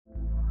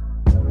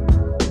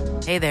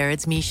Hey there,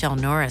 it's Michelle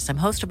Norris. I'm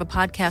host of a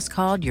podcast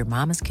called Your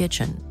Mama's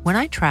Kitchen. When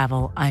I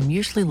travel, I'm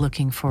usually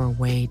looking for a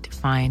way to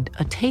find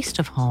a taste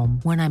of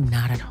home when I'm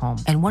not at home.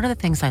 And one of the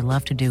things I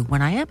love to do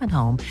when I am at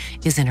home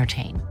is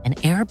entertain. And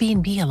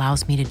Airbnb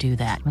allows me to do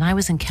that. When I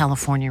was in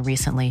California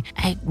recently,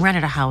 I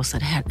rented a house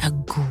that had a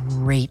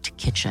great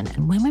kitchen.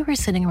 And when we were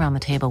sitting around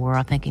the table, we were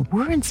all thinking,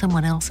 we're in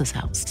someone else's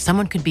house.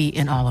 Someone could be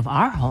in all of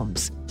our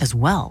homes as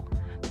well.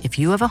 If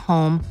you have a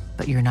home,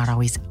 but you're not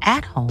always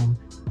at home,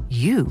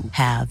 you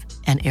have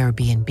an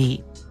Airbnb.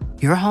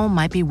 Your home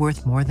might be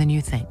worth more than you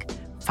think.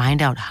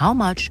 Find out how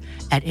much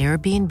at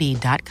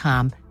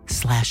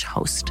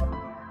airbnb.com/host.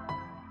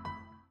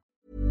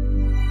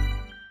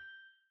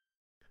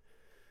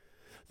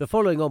 The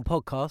following on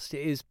podcast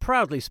is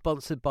proudly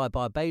sponsored by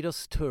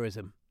Barbados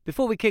Tourism.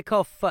 Before we kick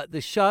off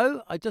the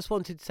show, I just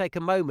wanted to take a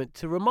moment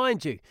to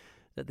remind you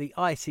that the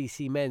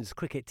ICC Men's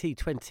Cricket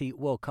T20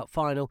 World Cup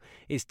Final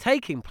is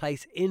taking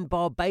place in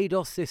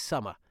Barbados this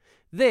summer.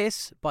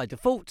 This, by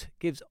default,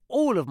 gives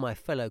all of my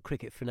fellow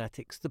cricket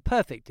fanatics the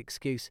perfect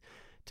excuse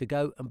to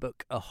go and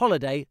book a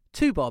holiday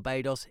to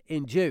Barbados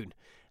in June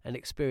and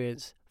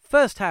experience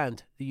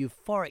firsthand the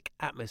euphoric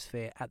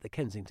atmosphere at the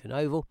Kensington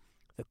Oval,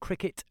 the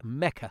cricket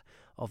mecca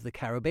of the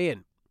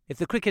Caribbean. If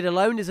the cricket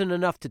alone isn't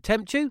enough to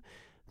tempt you,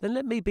 then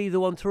let me be the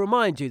one to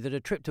remind you that a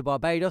trip to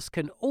Barbados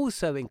can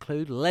also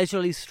include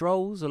leisurely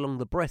strolls along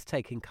the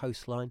breathtaking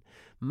coastline,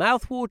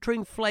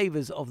 mouth-watering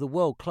flavours of the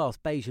world-class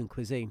Bajan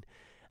cuisine,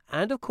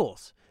 and, of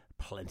course,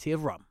 plenty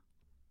of rum.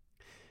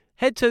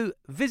 Head to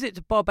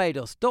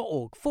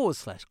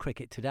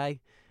visitbarbados.org/cricket today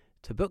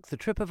to book the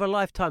trip of a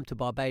lifetime to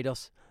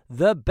Barbados,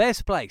 the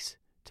best place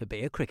to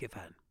be a cricket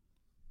fan.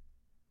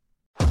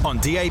 On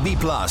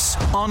DAB+,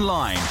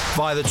 online,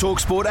 via the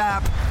TalkSport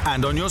app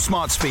and on your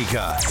smart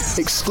speaker.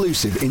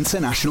 Exclusive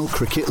international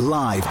cricket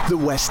live. The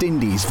West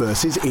Indies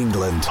versus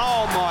England.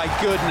 Oh my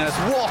goodness,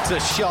 what a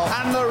shot.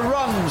 And the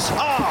runs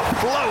are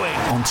blowing.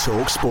 On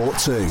TalkSport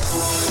 2.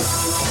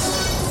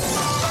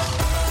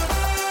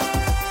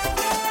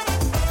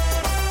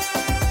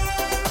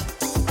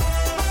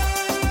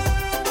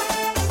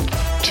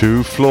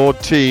 Two flawed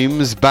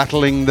teams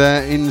battling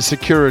their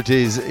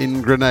insecurities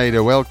in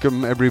Grenada.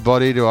 Welcome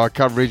everybody to our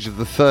coverage of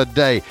the third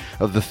day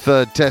of the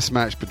third test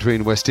match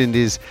between West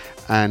Indies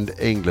and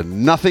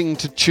England. Nothing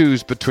to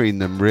choose between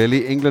them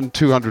really. England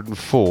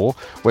 204,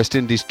 West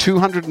Indies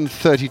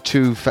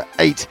 232 for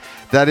 8.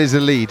 That is a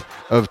lead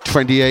of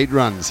 28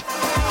 runs.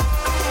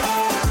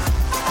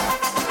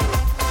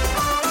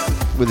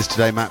 With us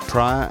today, Matt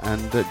Pryor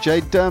and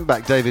Jade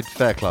Dernbach. David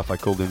Fairclough, I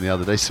called him the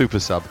other day, super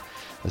sub,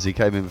 as he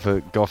came in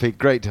for Goffey.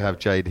 Great to have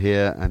Jade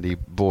here, and he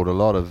brought a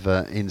lot of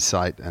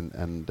insight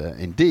and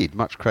indeed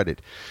much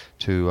credit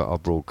to our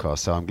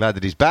broadcast. So I'm glad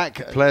that he's back.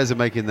 Players are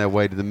making their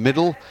way to the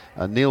middle.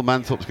 Neil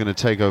Manthorpe's going to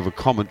take over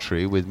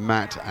commentary with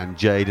Matt and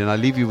Jade, and I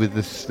leave you with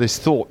this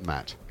thought,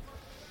 Matt.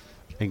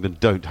 England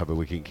don't have a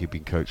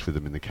wicket-keeping coach with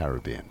them in the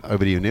Caribbean.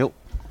 Over to you, Neil.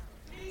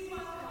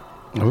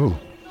 Oh.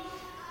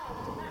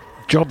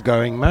 Job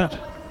going, Matt.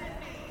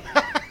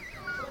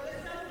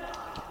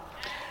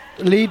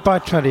 Lead by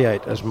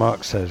 28, as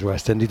Mark says,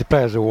 West Indies. The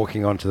players are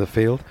walking onto the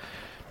field.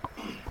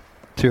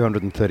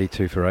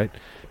 232 for 8.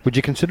 Would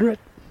you consider it?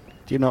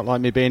 Do you not like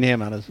me being here,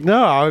 Manners?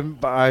 No,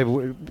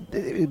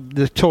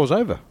 the tour's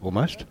over,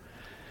 almost.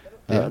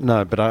 Yeah.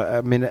 No, but I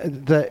mean,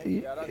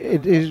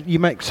 it is. You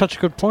make such a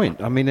good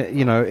point. I mean,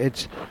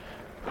 it's...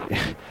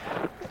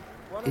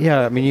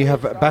 Yeah, I mean, you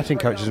have batting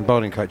coaches and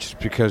bowling coaches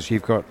because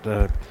you've got...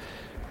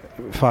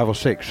 5 or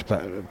 6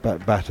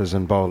 batters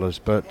and bowlers,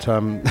 but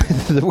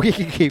the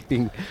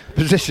wicket-keeping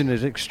position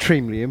is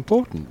extremely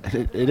important.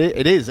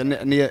 It is, and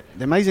the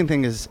amazing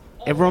thing is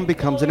everyone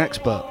becomes an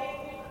expert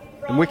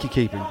in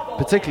wicket-keeping,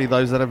 particularly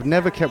those that have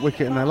never kept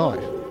wicket in their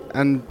life.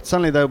 And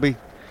suddenly they'll be...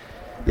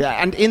 Yeah,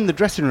 and in the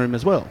dressing room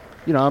as well.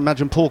 You know, I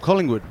imagine Paul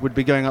Collingwood would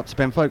be going up to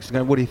Ben Foakes and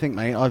going, "What do you think,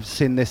 mate? I've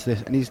seen this,"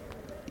 and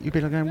you'd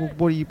be like going, "Well,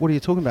 what are you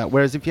talking about?"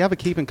 Whereas if you have a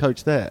keeping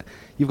coach there,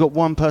 you've got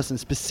one person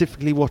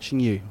specifically watching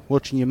you,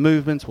 watching your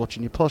movements,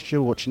 watching your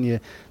posture, watching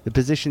the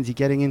positions you're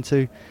getting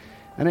into,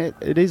 and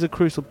it is a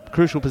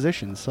crucial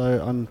position. So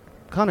I'm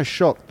kind of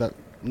shocked that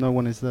no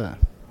one is there.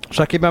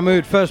 Shakib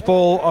Mahmood, first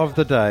ball of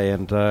the day,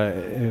 and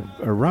a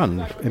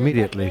run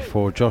immediately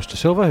for Josh De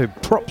Silva, who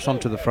props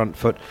onto the front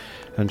foot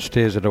and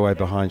steers it away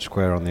behind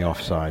square on the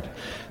offside.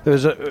 There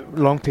was a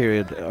long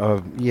period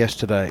of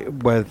yesterday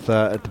with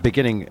at the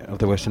beginning of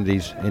the West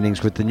Indies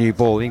innings with the new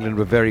ball, England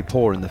were very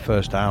poor in the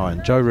first hour,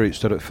 and Joe Root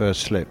stood at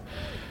first slip,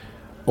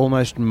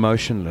 almost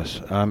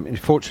motionless.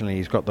 Fortunately,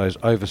 he's got those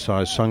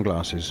oversized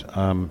sunglasses.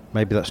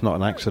 Maybe that's not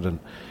an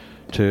accident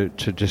to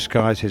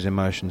disguise his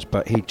emotions,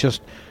 but he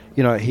just,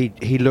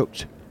 he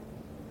looked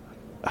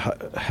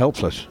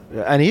helpless,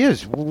 and he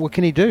is. What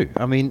can he do?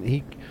 I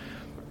mean,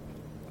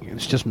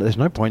 it's just there's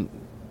no point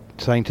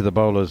saying to the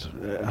bowlers,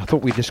 I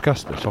thought we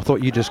discussed this. I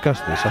thought you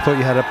discussed this. I thought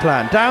you had a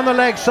plan. Down the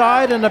leg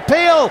side, and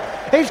appeal.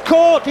 He's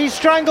caught. He's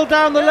strangled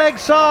down the leg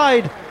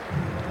side.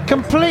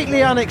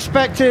 Completely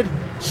unexpected.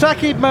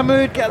 Shakib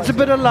Mahmood gets a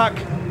bit of luck.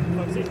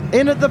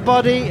 in at the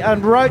body,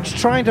 and Roach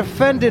trying to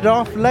fend it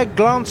off, leg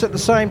glance at the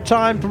same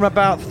time from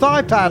about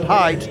thigh pad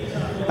height,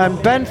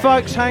 and Ben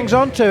Foakes hangs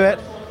on to it,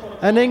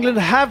 and England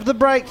have the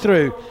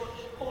breakthrough.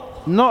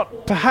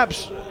 Not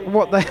perhaps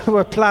what they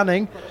were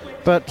planning,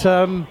 but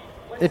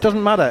it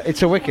doesn't matter,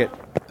 it's a wicket.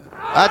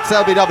 That's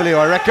LBW,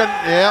 I reckon.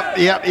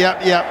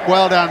 Yep.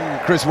 Well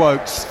done, Chris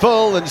Woakes.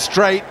 Full and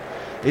straight.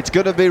 It's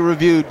going to be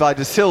reviewed by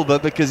De Silva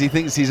because he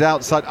thinks he's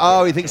outside.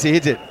 Oh, he thinks he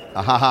hit it.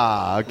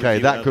 Okay,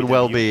 that could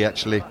well be,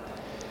 actually.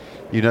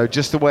 You know,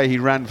 just the way he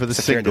ran for the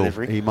signal,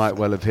 he might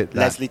well have hit that.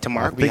 Leslie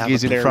Tamar, I think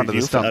he's in front of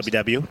the stumps.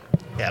 LBW.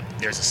 Yep,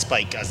 there's a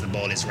spike as the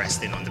ball is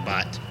resting on the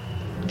bat.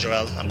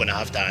 Joel, I'm going to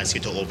have to ask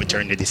you to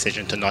overturn the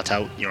decision to not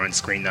out. You're on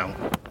screen now.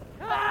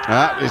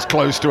 That is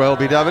close to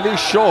LBW,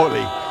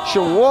 surely.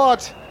 Sure,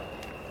 what?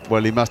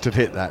 Well, he must have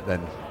hit that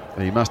then.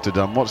 He must have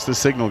done. What's the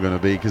signal going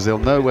to be? Because they'll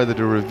know whether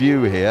to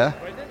review here.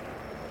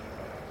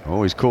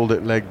 Oh, he's called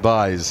it leg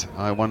byes.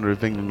 I wonder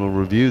if England will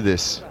review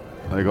this.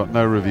 They've got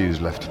no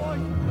reviews left.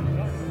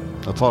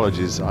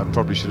 Apologies, I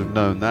probably should have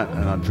known that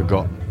and I'd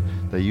forgotten.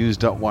 They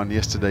used up one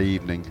yesterday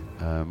evening.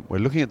 We're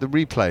looking at the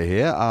replay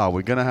here.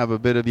 We're going to have a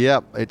bit of,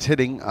 yep, it's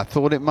hitting. I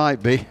thought it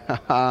might be.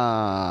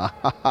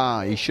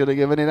 He should have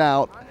given it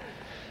out.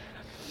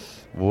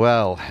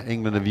 Well,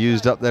 England have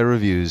used up their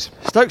reviews.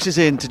 Stokes is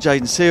in to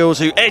Jayden Seales,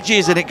 who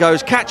edges, and it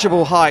goes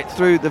catchable height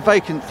through the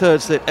vacant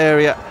third slip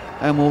area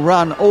and will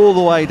run all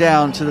the way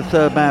down to the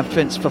third man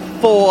fence for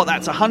 4.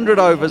 That's 100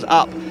 overs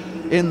up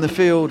in the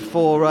field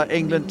for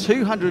England.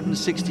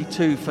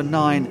 262 for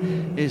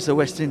 9 is the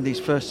West Indies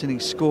first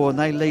innings score, and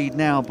they lead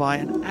now by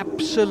an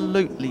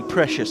absolutely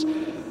precious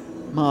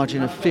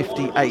margin of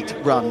 58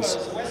 runs.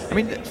 I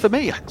mean, for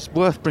me, it's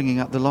worth bringing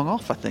up the long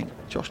off, I think.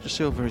 Josh De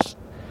Silva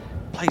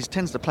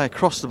tends to play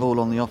across the ball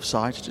on the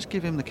offside. Just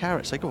give him the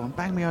carrot, say, go on,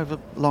 bang me over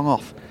long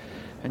off,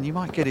 and you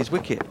might get his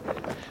wicket.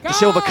 De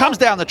Silva comes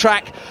down the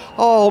track.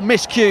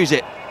 Miscues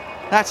it.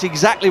 That's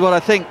exactly what I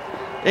think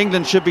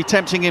England should be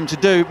tempting him to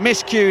do.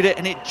 Miscued it,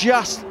 and it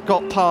just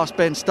got past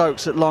Ben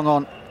Stokes at long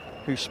on,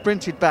 who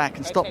sprinted back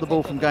and stopped the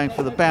ball from going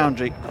for the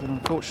boundary. But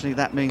unfortunately,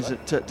 that means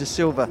that De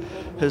Silva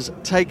has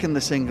taken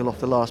the single off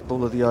the last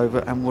ball of the over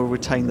and will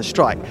retain the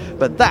strike.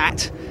 But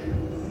that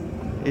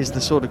is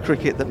the sort of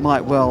cricket that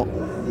might well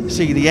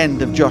see the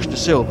end of Josh De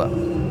Silva.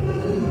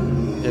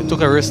 Yeah,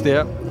 took a risk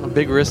there, a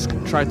big risk,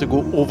 tried to go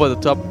over the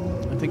top.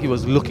 I think he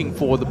was looking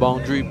for the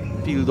boundary,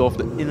 peeled off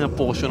the inner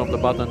portion of the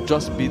bat and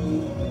just beat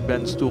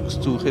Ben Stokes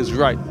to his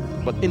right.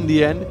 But in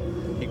the end,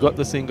 he got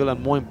the single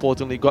and more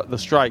importantly got the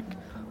strike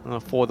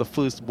for the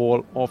first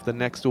ball of the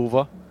next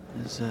over.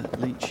 There's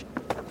Leach.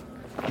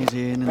 He's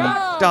in and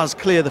he does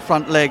clear the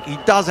front leg. He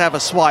does have a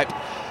swipe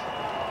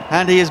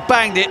and he has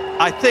banged it,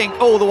 I think,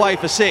 all the way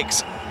for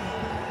 6.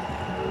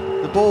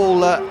 The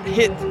ball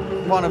hit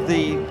one of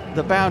the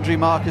boundary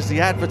markers,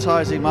 the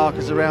advertising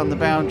markers around the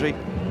boundary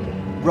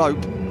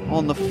rope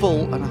on the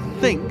full, and I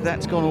think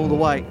that's gone all the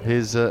way.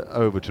 Here's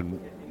Overton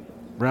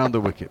round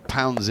the wicket,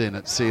 pounds in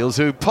at Seales,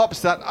 who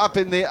pops that up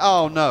in the...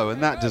 Oh no,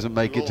 and that doesn't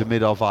make it to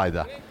mid-off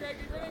either.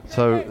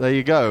 So there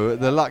you go,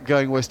 the luck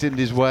going West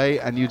Indies' way,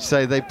 and you'd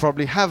say they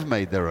probably have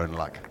made their own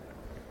luck.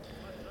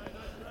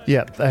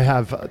 Yeah, they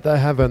have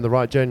earned the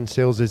right. Jayden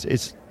Seales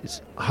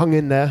is hung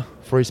in there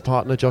for his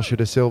partner Joshua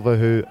De Silva,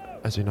 who,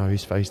 as you know,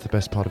 he's faced the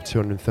best part of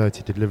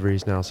 230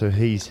 deliveries now, so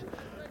he's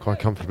quite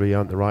comfortably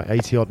earned the right.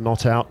 80 odd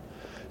not out,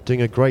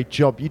 doing a great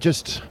job.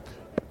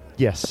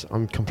 Yes,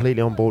 I'm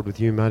completely on board with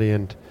you, Maddie,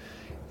 and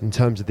in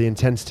terms of the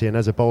intensity, and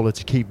as a bowler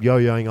to keep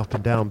yo-yoing up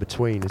and down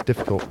between is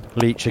difficult.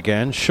 Leach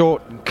again,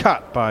 short and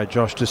cut by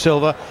Josh De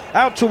Silva,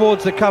 out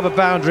towards the cover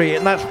boundary,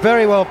 and that's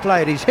very well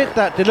played. He's hit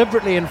that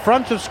deliberately in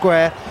front of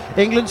square.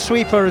 England's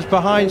sweeper is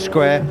behind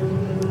square,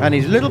 and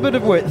he's a little bit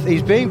of width.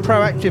 He's being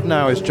proactive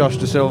now, is Josh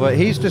De Silva.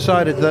 He's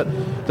decided that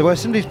the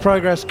West Indies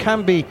progress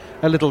can be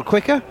a little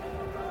quicker,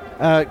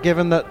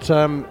 given that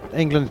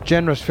England's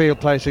generous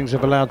field placings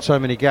have allowed so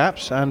many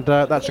gaps, and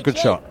that's a good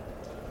shot.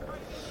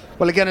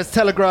 Well, again, it's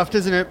telegraphed,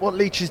 isn't it, what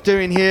Leach is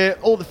doing here.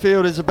 All the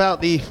field is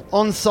about the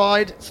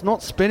onside. It's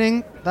not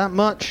spinning that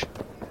much.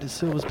 De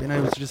Silva's been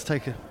able to just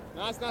take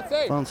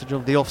advantage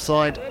of the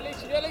offside.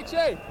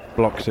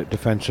 Blocks it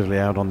defensively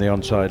out on the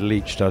onside.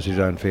 Leach does his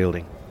own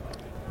fielding.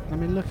 I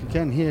mean, look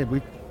again here.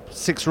 We've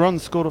 6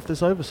 runs scored off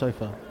this over so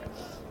far.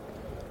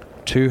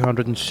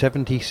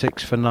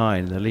 276 for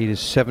 9. The lead is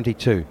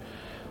 72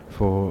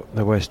 for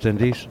the West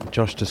Indies.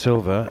 Josh De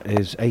Silva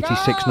is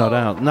 86 not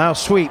out. Now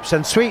sweeps,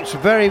 and sweeps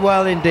very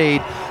well indeed.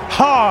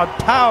 Hard,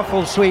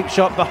 powerful sweep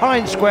shot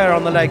behind square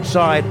on the leg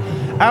side,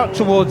 out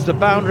towards the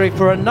boundary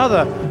for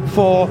another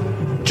 4.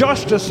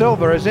 Josh De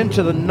Silva is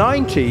into the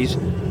 90s.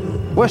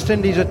 West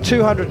Indies at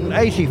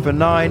 280 for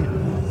 9,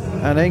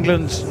 and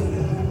England's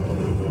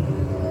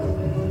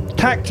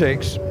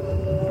tactics,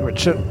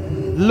 which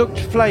looked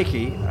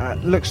flaky,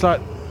 looks like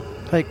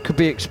they could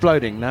be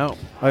exploding now.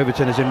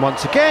 Overton is in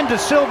once again. De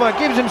Silva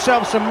gives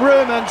himself some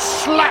room and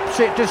slaps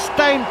it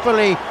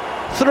disdainfully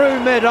through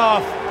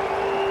mid-off.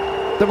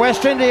 The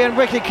West Indian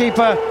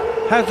wicketkeeper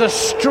has a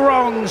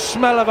strong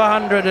smell of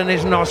 100 in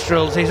his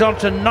nostrils. He's on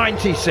to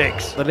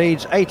 96. The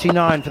lead's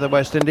 89 for the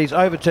West Indies.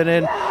 Overton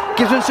in,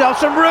 gives himself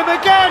some room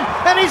again,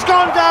 and he's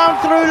gone down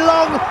through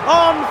long,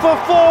 on for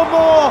 4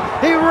 more.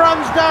 He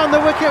runs down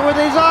the wicket with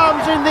his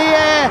arms in the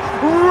air,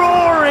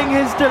 roaring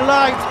his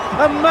delight.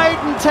 A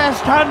maiden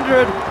Test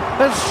 100,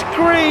 a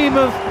scream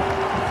of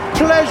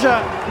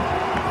pleasure,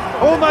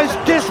 almost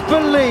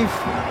disbelief.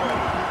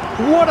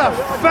 What a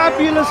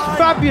fabulous,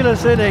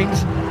 fabulous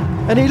innings.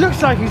 And he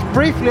looks like he's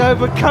briefly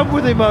overcome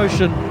with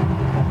emotion.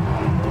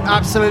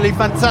 Absolutely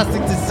fantastic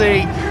to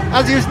see.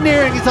 As he was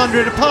nearing his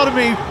 100, a part of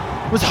me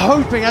was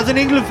hoping, as an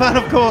England fan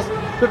of course,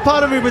 but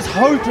part of me was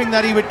hoping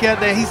that he would get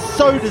there. He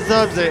so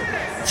deserves it.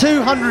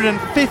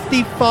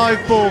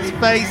 255 balls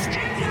faced.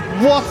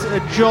 What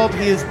a job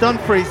he has done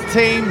for his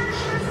team,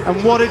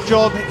 and what a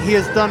job he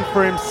has done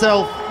for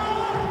himself.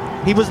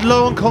 He was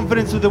low on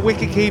confidence with the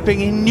wicket keeping.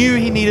 He knew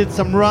he needed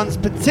some runs,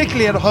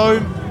 particularly at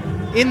home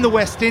in the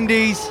West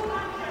Indies.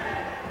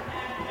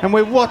 And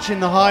we're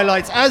watching the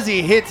highlights. As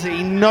he hits it,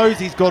 he knows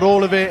he's got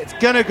all of it. It's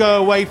going to go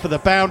away for the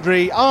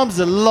boundary. Arms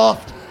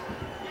aloft.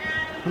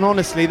 And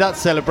honestly, that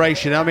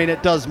celebration, I mean,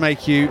 it does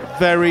make you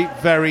very,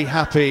 very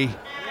happy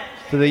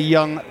for the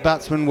young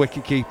batsman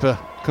wicketkeeper.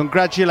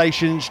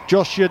 Congratulations,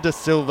 Joshua Da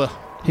Silva.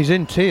 He's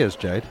in tears,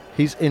 Jade.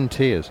 He's in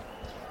tears.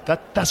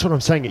 That's what I'm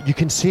saying. You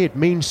can see it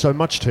means so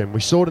much to him.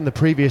 We saw it in the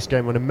previous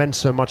game when it meant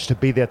so much to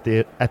be there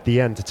at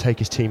the end to take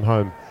his team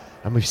home.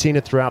 And we've seen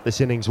it throughout this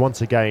innings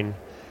once again.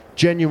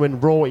 Genuine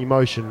raw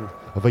emotion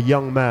of a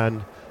young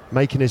man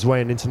making his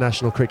way in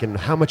international cricket and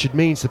how much it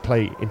means to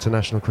play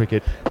international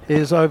cricket.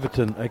 Here's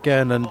Overton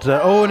again, and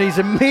he's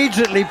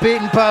immediately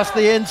beaten past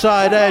the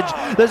inside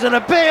edge. There's an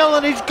appeal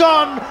and he's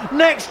gone.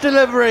 Next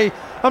delivery.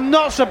 I'm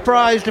not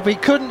surprised if he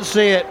couldn't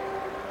see it.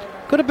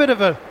 Got a bit of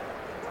a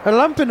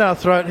lump in our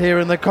throat here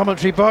in the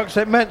commentary box.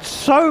 It meant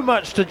so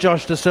much to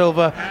Josh Da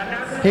Silva.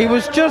 He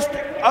was just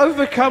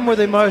overcome with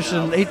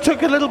emotion. He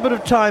took a little bit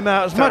of time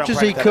out, as much as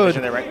he could.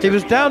 He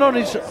was down on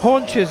his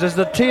haunches as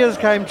the tears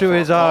came to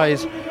his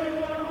eyes.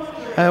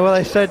 Well,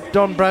 they said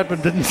Don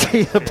Bradman didn't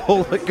see the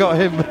ball that got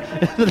him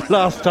the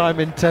last time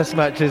in Test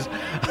matches.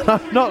 And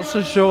I'm not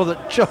so sure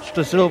that Josh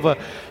Da Silva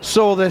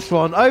saw this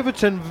one.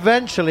 Overton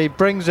eventually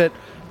brings it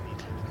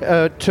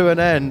to an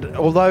end,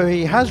 although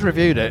he has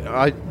reviewed it.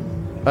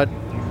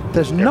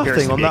 There's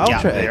nothing on the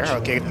ultra edge.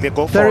 Okay,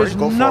 go there forward, is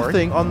go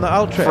nothing forward. on the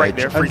ultra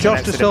edge, and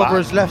Josh Da Silva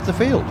has left the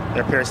field.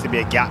 There appears to be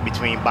a gap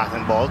between bat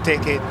and ball.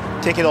 Take it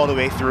all the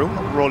way through,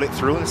 roll it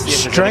through, and see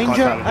if there's any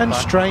contact with the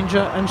bat. Stranger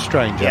and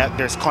stranger. Yeah,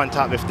 there's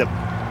contact with the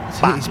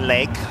bat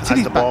leg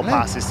as the ball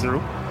passes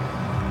through.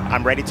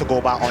 I'm ready to go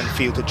back on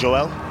field to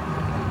Joel.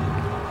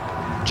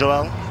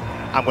 Joel,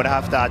 I'm going to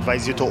have to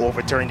advise you to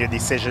overturn your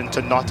decision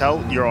to not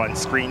out. You're on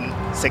screen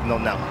signal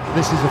now.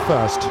 This is a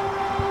first.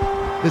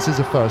 This is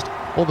a first.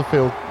 All the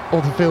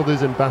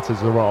fielders and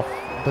batters are off,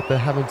 but they're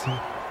having to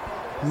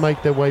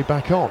make their way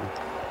back on.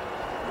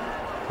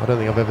 I don't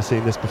think I've ever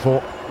seen this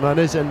before.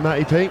 Manners and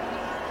Matty P.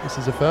 This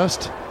is a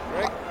first.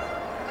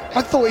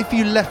 I thought if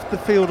you left the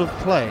field of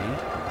play.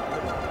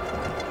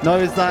 No,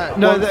 is that...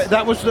 No,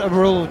 that was a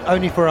rule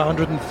only for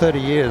 130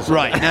 years.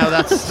 Right, now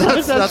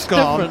that's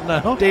gone. Different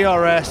now.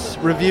 DRS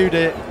reviewed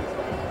it.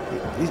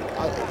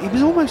 He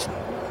was almost...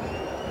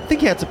 I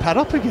think he had to pad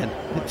up again.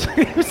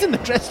 He was in the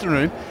dressing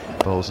room.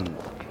 Bolson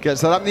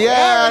gets that up in the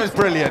air. It's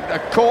brilliant. A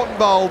caught and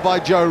bowl by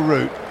Joe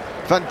Root.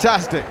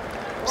 Fantastic.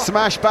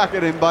 Smash back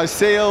at him by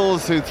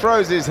Seals, who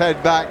throws his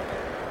head back,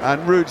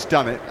 and Root's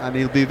done it. And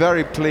he'll be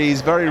very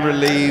pleased, very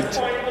relieved,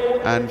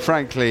 and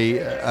frankly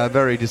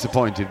very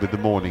disappointed with the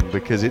morning,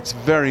 because it's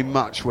very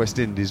much West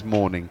Indies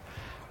morning.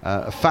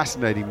 A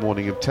fascinating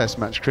morning of Test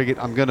match cricket.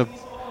 I'm going to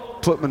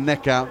put my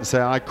neck out and say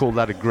I call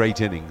that a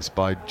great innings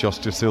by Josh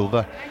Da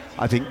Silva.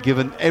 I think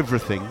given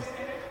everything,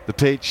 the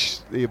pitch,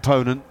 the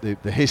opponent,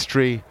 the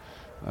history,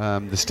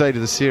 the state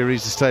of the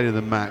series, the state of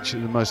the match, the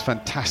most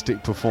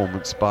fantastic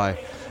performance by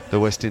the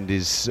West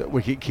Indies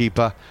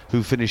wicket-keeper,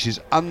 who finishes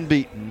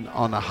unbeaten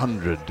on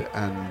 100.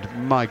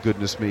 And my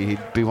goodness me, he'd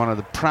be one of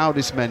the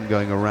proudest men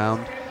going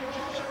around.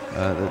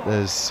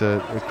 There's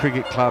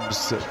cricket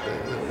clubs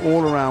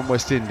all around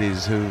West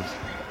Indies who've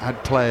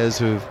had players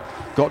who've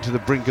got to the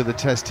brink of the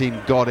Test team,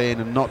 got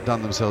in and not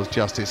done themselves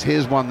justice.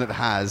 Here's one that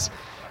has,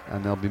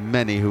 and there'll be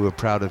many who are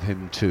proud of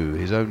him too.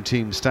 His own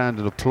team stand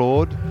and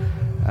applaud,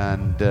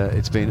 and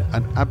it's been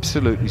an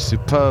absolutely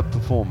superb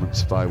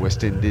performance by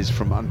West Indies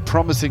from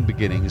unpromising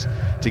beginnings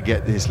to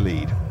get this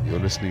lead. You're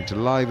listening to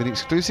live and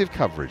exclusive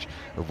coverage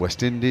of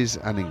West Indies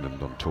and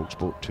England on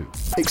TalkSport 2.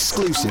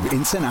 Exclusive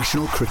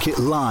international cricket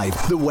live.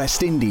 The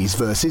West Indies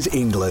versus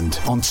England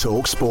on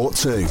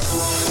TalkSport 2.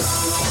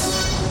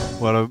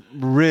 Well, a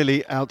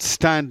really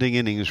outstanding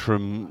innings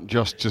from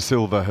Josh Da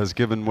Silva has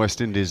given West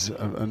Indies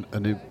an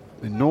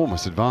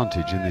enormous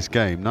advantage in this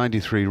game.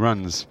 93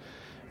 runs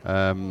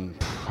on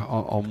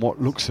what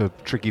looks a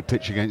tricky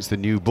pitch against the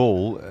new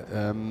ball.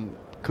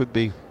 Could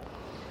be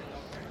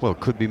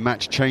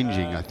match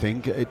changing, I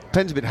think. It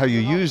depends a bit how you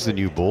use the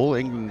new ball.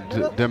 England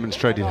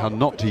demonstrated how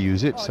not to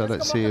use it, so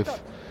let's see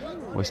if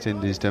West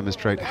Indies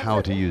demonstrate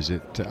how to use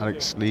it.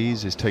 Alex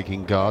Lees is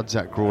taking guard.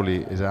 Zach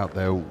Crawley is out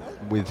there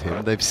with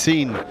him. They've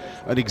seen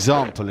an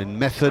example in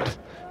method,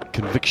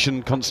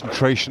 conviction,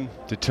 concentration,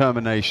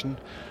 determination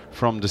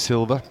from De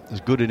Silva.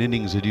 As good an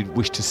innings as you'd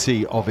wish to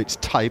see of its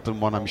type, and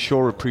one I'm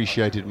sure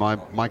appreciated by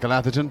Michael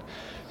Atherton.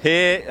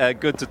 Here,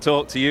 good to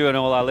talk to you and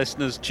all our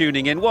listeners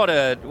tuning in. What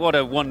a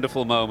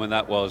wonderful moment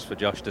that was for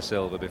Josh De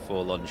Silva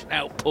before lunch.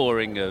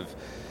 Outpouring of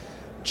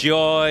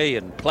joy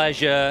and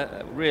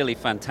pleasure. Really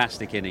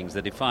fantastic innings,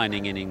 the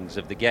defining innings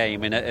of the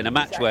game in a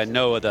match where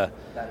no other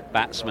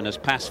batsman has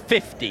passed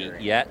 50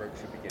 yet.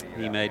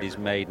 He made his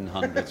maiden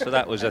 100, so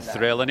that was a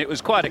thrill, and it was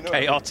quite a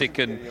chaotic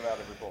and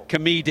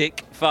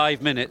comedic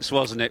 5 minutes,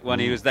 wasn't it, when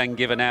he was then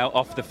given out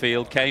off the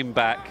field, came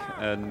back,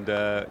 and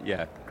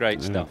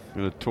great stuff.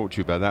 I'm going to talk to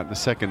you about that in a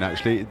second,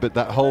 actually, but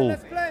that whole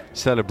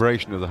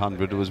celebration of the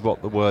 100 was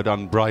what the word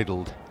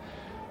unbridled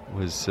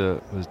was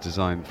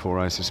designed for,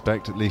 I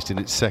suspect, at least in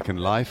its second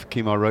life.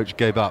 Kemar Roach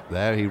gave up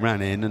there. He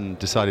ran in and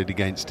decided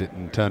against it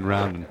and turned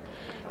around and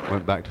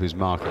went back to his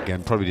mark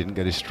again. Probably didn't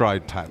get his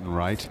stride pattern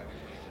right.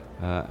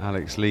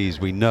 Alex Lees,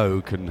 we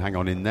know, can hang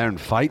on in there and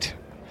fight.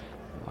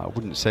 I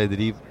wouldn't say that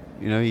he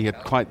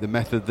had quite the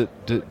method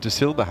that De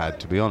Silva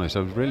had, to be honest. I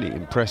was really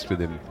impressed with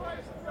him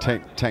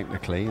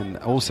technically, and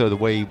also the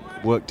way he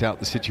worked out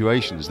the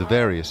situations, the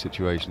various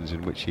situations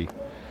in which he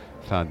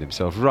found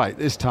himself. Right,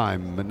 this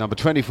time, at number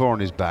 24 on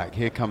his back,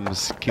 here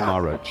comes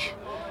Kemar Roach.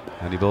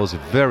 And he bowls a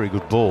very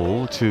good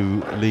ball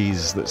to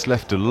Lees that's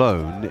left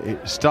alone.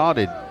 It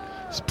started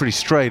pretty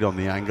straight on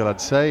the angle, I'd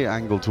say,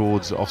 angle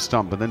towards off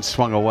stump, and then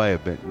swung away a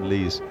bit, and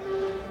Lees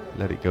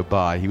let it go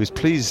by. He was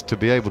pleased to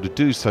be able to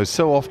do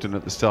so often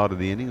at the start of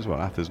the innings. Well,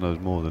 Athers knows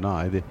more than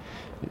I. It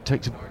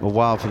takes a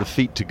while for the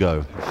feet to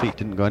go. The feet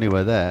didn't go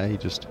anywhere there. He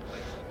just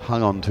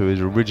hung on to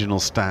his original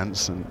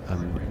stance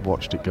and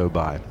watched it go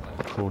by.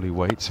 Crawley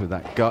waits with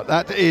that gut.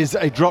 That is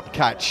a drop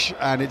catch,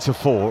 and it's a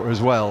 4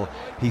 as well.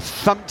 He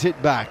thumped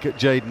it back at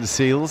Jayden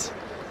Seales.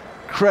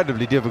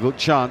 Incredibly difficult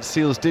chance.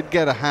 Seales did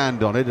get a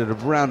hand on it at a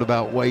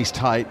roundabout waist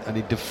height, and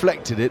he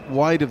deflected it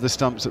wide of the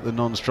stumps at the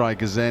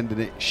non-striker's end, and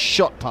it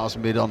shot past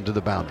mid onto the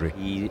boundary.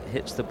 He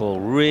hits the ball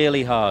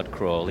really hard,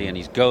 Crawley, and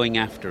he's going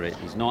after it.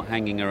 He's not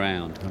hanging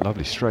around. A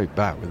lovely straight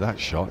bat with that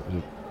shot. It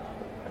was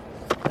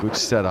a good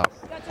setup.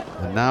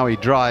 And now he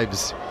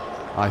drives,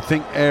 I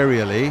think,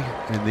 aerially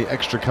in the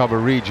extra cover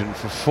region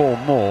for 4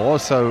 more,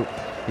 so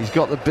he's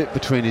got the bit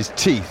between his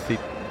teeth. He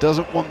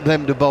doesn't want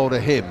them to bowl to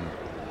him.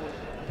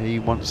 He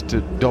wants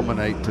to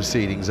dominate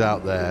proceedings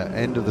out there.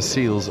 End of the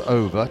Seals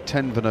over.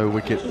 10 for no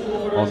wicket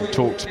on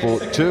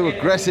TalkSport 2.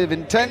 Aggressive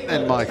intent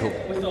then, Michael.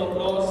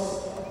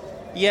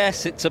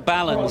 Yes, it's a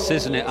balance,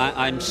 isn't it?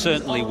 I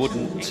certainly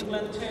wouldn't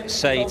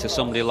say to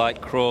somebody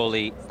like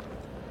Crawley,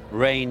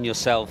 rein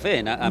yourself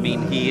in. I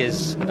mean, he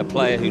is a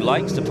player who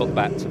likes to put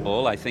bat to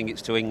ball. I think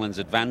it's to England's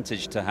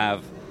advantage to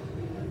have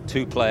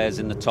 2 players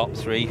in the top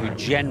 3 who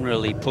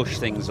generally push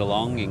things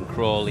along in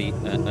Crawley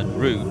and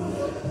Root.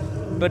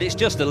 But it's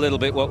just a little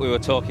bit what we were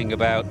talking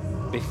about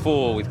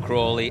before with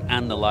Crawley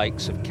and the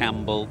likes of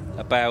Campbell,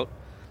 about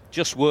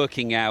just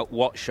working out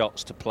what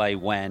shots to play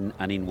when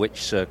and in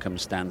which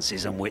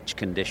circumstances and which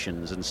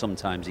conditions, and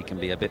sometimes he can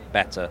be a bit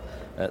better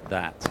at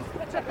that.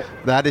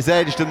 That is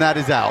edged and that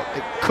is out.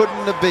 It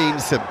couldn't have been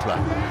simpler.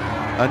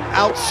 An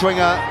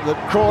outswinger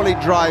that Crawley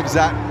drives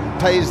at,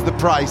 pays the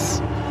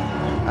price,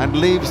 and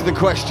leaves the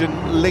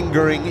question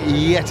lingering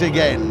yet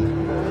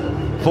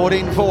again.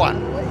 14 for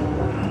 1.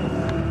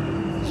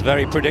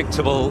 Very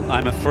predictable,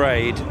 I'm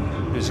afraid.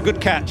 It was a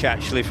good catch,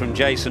 actually, from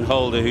Jason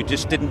Holder, who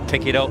just didn't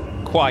pick it up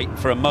quite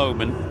for a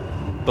moment,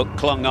 but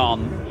clung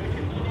on.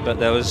 But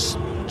there was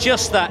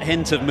just that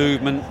hint of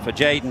movement for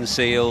Jayden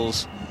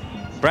Seales.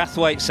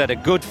 Brathwaite set a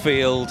good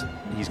field.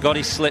 He's got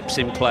his slips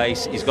in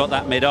place. He's got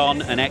that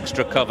mid-on and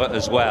extra cover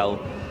as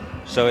well.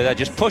 So they're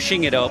just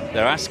pushing it up.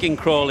 They're asking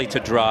Crawley to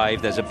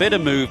drive. There's a bit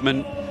of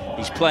movement.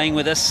 He's playing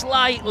with a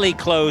slightly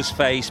closed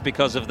face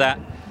because of that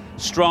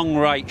strong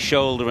right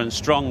shoulder and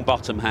strong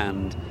bottom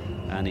hand,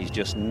 and he's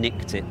just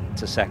nicked it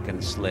to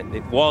second slip.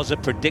 It was a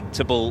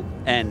predictable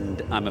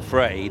end, I'm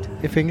afraid.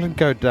 If England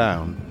go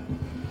down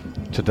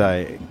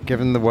today,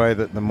 given the way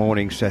that the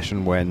morning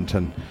session went,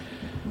 and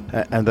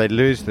they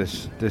lose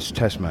this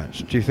test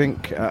match, do you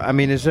think,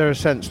 is there a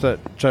sense that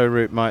Joe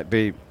Root might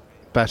be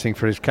batting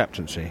for his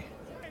captaincy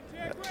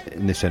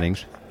in this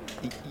innings?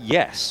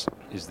 Yes,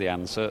 is the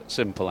answer,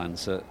 simple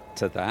answer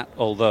to that,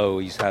 although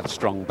he's had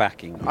strong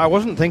backing. I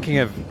wasn't thinking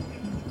of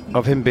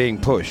him being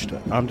pushed.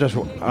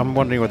 I'm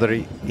wondering whether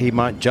he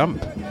might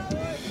jump.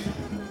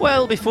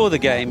 Well, before the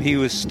game he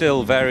was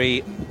still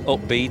very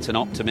upbeat and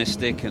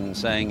optimistic and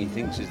saying he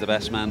thinks he's the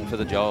best man for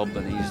the job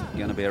and he's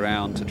going to be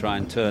around to try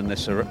and turn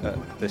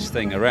this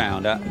thing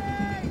around. I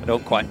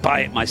don't quite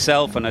buy it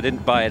myself, and I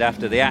didn't buy it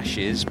after the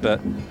Ashes, but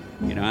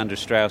Andrew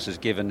Strauss has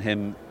given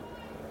him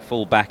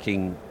full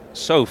backing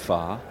so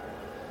far.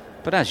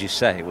 But as you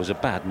say, it was a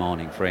bad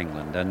morning for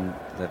England, and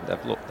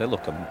they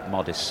look a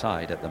modest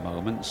side at the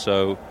moment.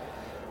 So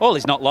All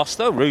is not lost,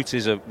 though. Root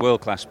is a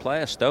world-class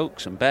player.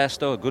 Stokes and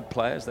Bairstow are good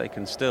players. They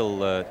can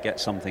still get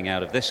something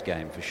out of this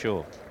game, for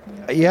sure.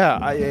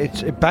 Yeah,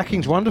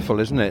 backing's wonderful,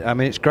 isn't it? I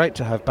mean, it's great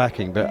to have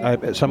backing, but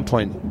at some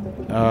point,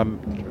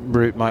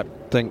 Root might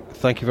think,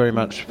 thank you very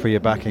much for your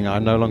backing, I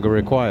no longer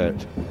require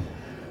it.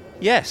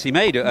 Yes, he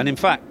made it, and in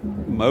fact,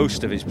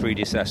 most of his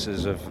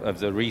predecessors of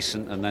the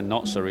recent and then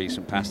not so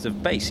recent past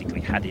have basically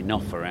had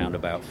enough around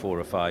about 4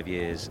 or 5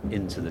 years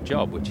into the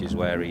job, which is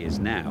where he is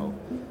now.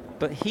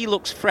 But he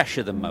looks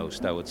fresher than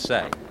most, I would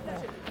say.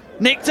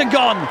 Nicked and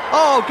gone.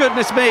 Oh,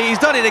 goodness me, he's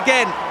done it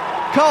again.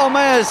 Kyle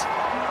Mayers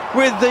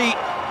with the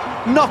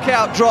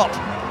knockout drop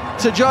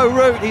to Joe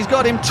Root. He's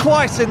got him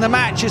twice in the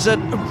match. It's a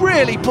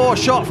really poor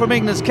shot from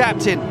England's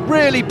captain.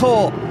 Really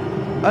poor.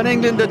 And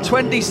England are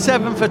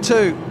 27 for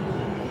 2.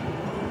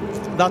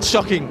 That's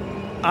shocking.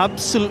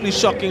 Absolutely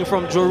shocking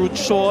from Joe Root.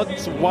 Short,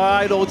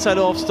 wide outside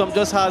off stump,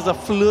 just has a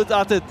flirt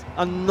at it.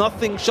 And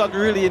nothing shot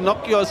really,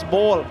 innocuous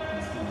ball.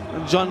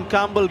 And John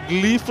Campbell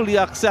gleefully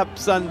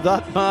accepts, and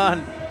that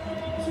man,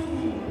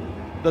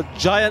 the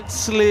giant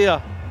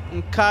slayer,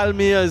 Kyle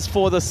Mayers,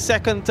 for the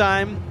second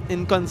time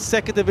in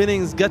consecutive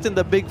innings, getting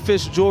the big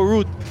fish, Joe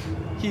Root.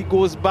 He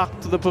goes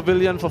back to the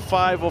pavilion for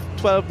 5 of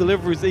 12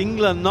 deliveries.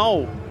 England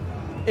now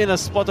in a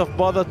spot of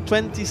bother,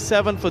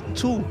 27 for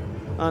 2,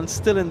 and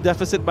still in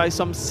deficit by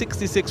some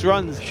 66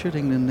 runs. Should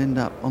England end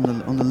up on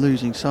the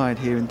losing side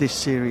here in this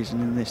series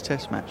and in this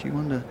Test match, you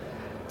wonder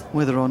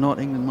whether or not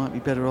England might be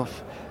better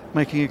off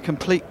making a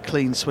complete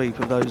clean sweep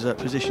of those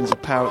positions of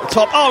power at the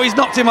top. Oh, he's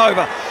knocked him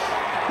over.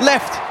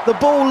 Left, the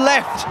ball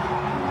left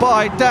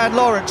by Dan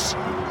Lawrence,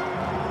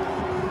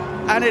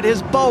 and it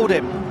has bowled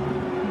him.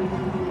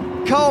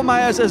 Kyle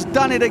Mayers has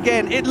done it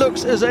again. It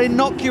looks as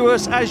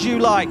innocuous as you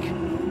like,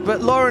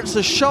 but Lawrence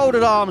has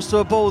shouldered arms to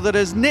a ball that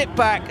has nipped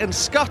back and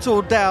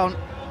scuttled down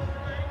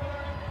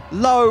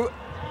low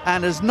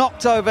and has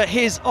knocked over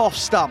his off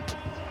stump.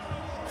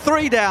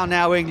 3 down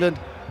now, England.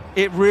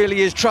 It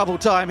really is trouble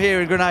time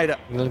here in Grenada.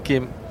 England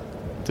came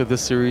to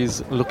this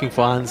series looking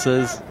for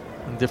answers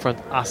in different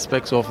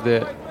aspects of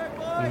their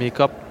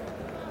makeup.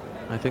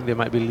 I think they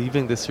might be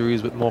leaving this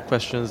series with more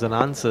questions than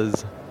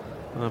answers,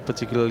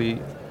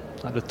 particularly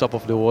at the top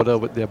of the order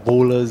with their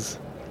bowlers.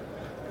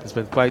 It's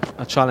been quite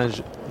a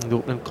challenge in the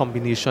opening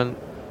combination.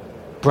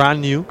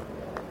 Brand new,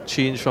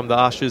 change from the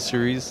Ashes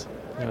series.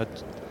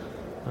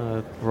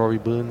 Rory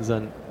Burns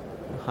and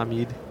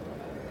Hamid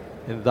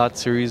in that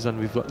series, and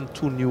we've gotten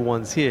 2 new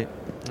ones here,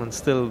 and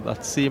still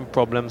that same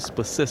problems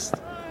persist.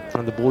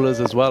 And the bowlers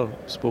as well,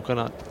 spoken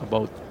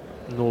about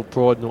no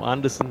Broad, no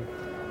Anderson,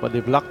 but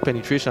they've lacked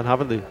penetration,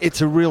 haven't they?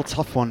 It's a real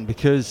tough one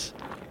because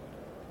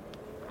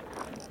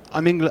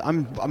I'm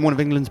one of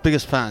England's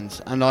biggest fans,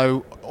 and I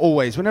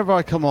always, whenever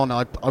I come on,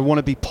 I want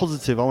to be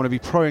positive, I want to be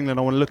pro-England,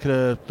 I want to look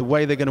at the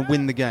way they're going to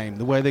win the game,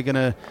 the way they're going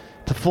to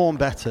perform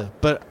better.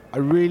 But I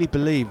really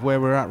believe where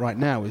we're at right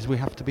now is we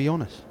have to be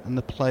honest, and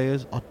the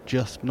players are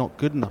just not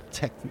good enough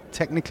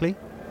technically.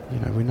 You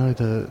know, we know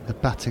the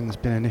batting's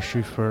been an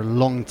issue for a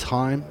long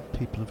time.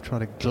 People have tried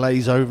to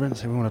glaze over and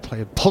say we want to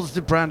play a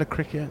positive brand of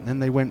cricket, and then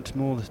they went to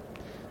more the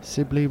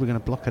Sibley, we're going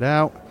to block it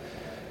out.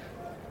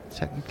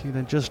 Technically,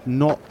 they're just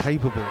not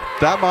capable.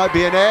 That might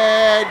be an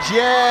edge.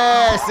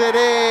 Yes, it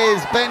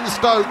is. Ben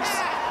Stokes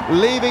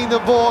leaving the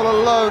ball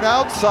alone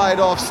outside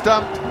off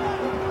stump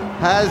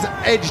has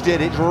edged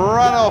it. It's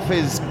run off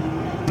his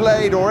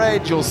blade or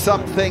edge or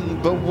something,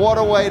 but what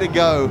a way to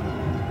go.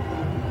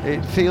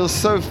 It feels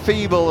so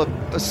feeble,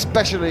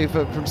 especially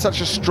from such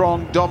a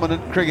strong,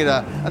 dominant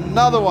cricketer.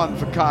 Another one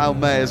for Kyle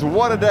Mayers.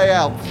 What a day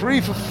out.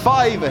 3 for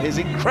 5 are his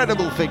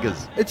incredible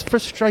figures. It's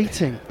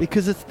frustrating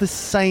because it's the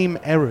same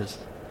errors.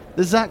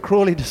 The Zach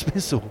Crawley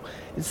dismissal,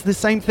 it's the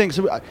same thing.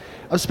 So I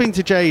was speaking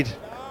to Jade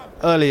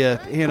earlier.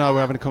 He and I were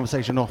having a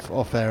conversation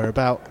off air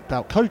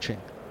about coaching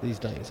these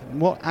days.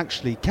 And what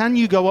actually, can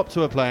you go up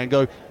to a player and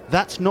go,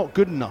 that's not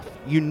good enough,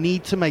 you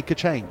need to make a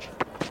change?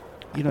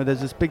 You know,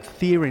 there's this big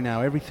theory now,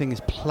 everything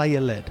is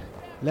player-led.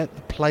 Let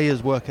the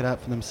players work it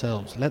out for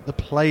themselves. Let the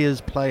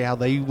players play how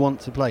they want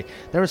to play.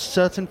 There are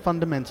certain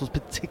fundamentals,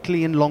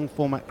 particularly in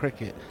long-format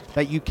cricket,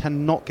 that you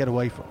cannot get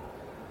away from.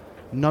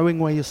 Knowing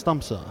where your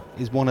stumps are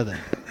is one of them.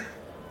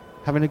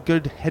 Having a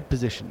good head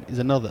position is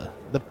another.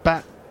 The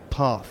bat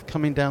path,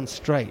 coming down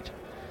straight.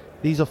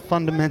 These are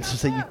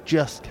fundamentals that you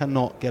just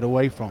cannot get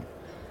away from.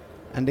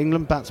 And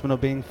England batsmen are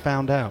being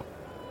found out.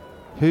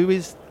 Who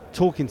is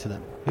talking to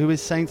them? Who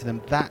is saying to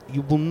them that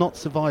you will not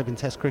survive in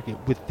Test cricket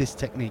with this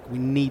technique? We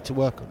need to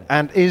work on it.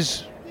 And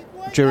is,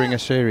 during a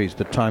series,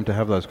 the time to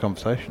have those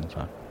conversations?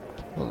 Huh?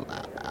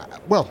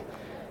 Well,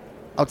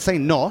 I'd say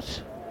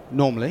not,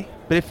 normally.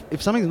 But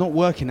if something's not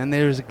working and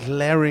there is a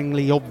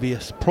glaringly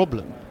obvious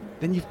problem,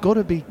 then you've got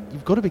to be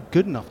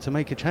good enough to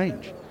make a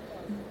change.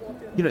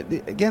 You know,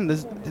 again,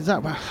 there's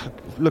that.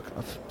 Look,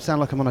 I sound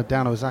like I'm on a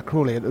downer with Zach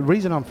Crawley. The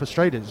reason I'm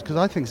frustrated is because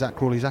I think Zach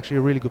Crawley is actually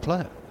a really good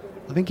player.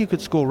 I think he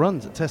could score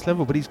runs at Test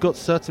level, but he's got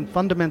certain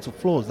fundamental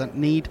flaws that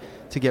need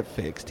to get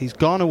fixed. He's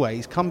gone away,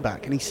 he's come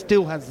back, and he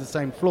still has the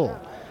same flaw.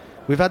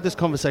 We've had this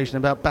conversation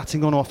about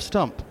batting on off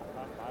stump.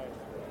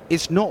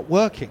 It's not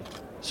working.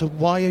 So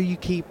why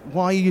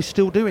are you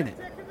still doing it?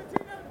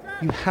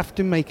 You have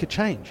to make a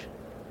change.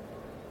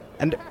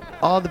 And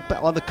are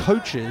the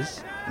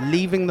coaches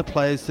leaving the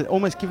players, to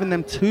almost giving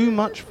them too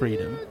much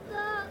freedom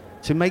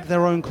to make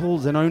their own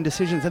calls, their own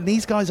decisions? And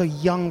these guys are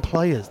young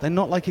players. They're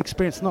not like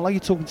experienced. Not like you're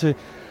talking to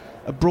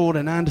a Broad,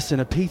 an Anderson,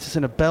 a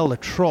Peterson, a Bell, a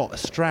Trott, a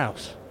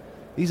Strauss.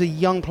 These are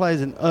young players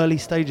in early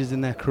stages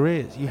in their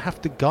careers. You have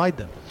to guide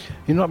them.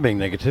 You're not being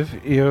negative.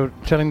 You're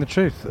telling the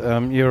truth.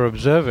 You're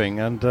observing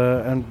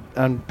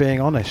and being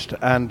honest.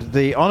 And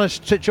the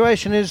honest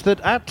situation is that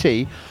at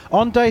tea,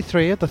 on day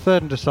 3 of the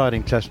third and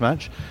deciding Test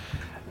match,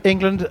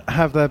 England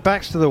have their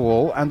backs to the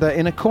wall and they're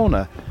in a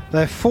corner.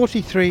 They're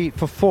 43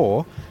 for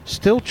 4,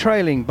 still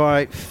trailing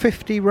by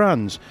 50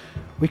 runs.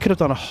 We could have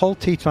done a whole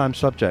tea time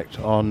subject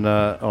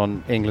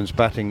on England's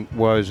batting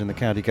woes in the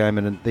county game,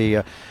 and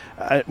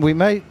we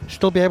may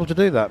still be able to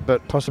do that,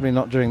 but possibly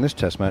not during this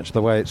Test match,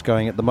 the way it's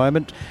going at the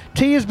moment.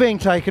 Tea is being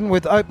taken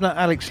with opener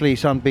Alex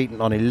Lees unbeaten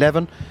on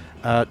 11.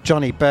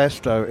 Johnny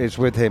Bairstow is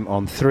with him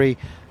on 3.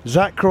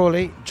 Zach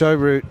Crawley, Joe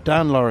Root,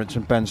 Dan Lawrence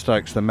and Ben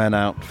Stokes, the men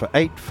out for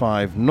 8,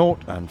 5, 0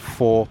 and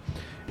 4.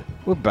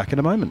 We'll be back in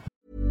a moment.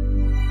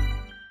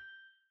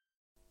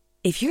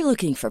 If you're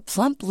looking for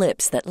plump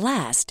lips that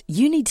last,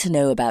 you need to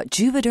know about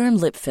Juvederm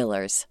lip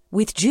fillers.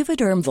 With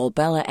Juvederm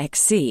Volbella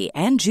XC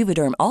and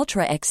Juvederm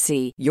Ultra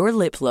XC, your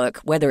lip look,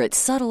 whether it's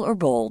subtle or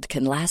bold,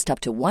 can last up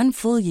to 1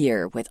 full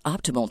year with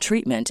optimal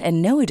treatment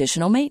and no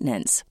additional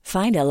maintenance.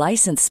 Find a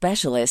licensed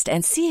specialist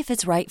and see if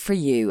it's right for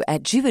you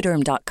at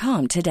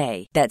Juvederm.com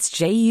today. That's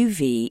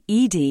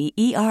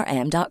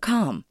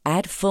JUVEDERM.com.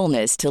 Add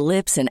fullness to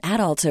lips in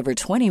adults over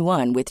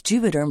 21 with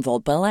Juvederm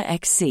Volbella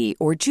XC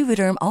or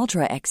Juvederm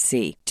Ultra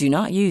XC. Do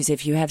not use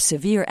if you have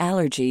severe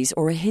allergies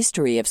or a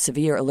history of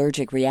severe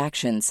allergic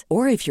reactions,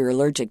 or if you're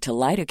allergic to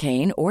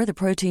lidocaine or the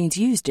proteins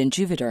used in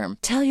Juvederm.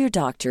 Tell your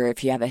doctor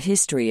if you have a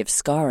history of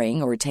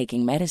scarring or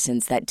taking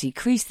medicines that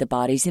decrease the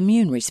body's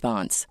immune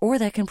response or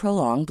that can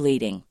prolong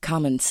bleeding.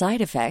 Common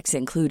side effects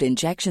include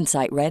injection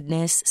site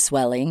redness,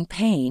 swelling,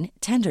 pain,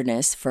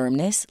 tenderness,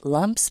 firmness,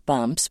 lumps,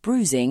 bumps,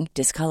 bruising,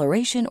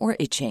 discoloration, or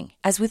itching.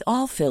 As with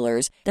all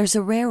fillers, there's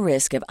a rare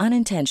risk of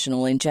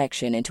unintentional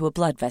injection into a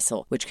blood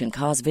vessel, which can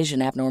cause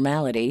vision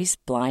abnormalities,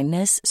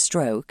 blindness,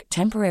 stroke,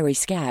 temporary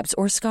scabs,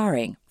 or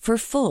scarring. For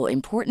full,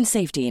 important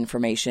safety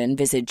information,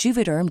 visit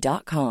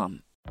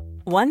Juvederm.com.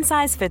 One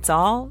size fits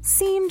all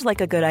seemed like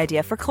a good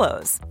idea for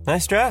clothes.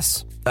 Nice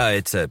dress.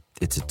 It's a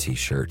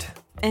T-shirt.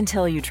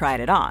 Until you tried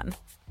it on.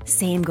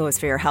 Same goes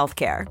for your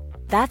healthcare.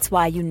 That's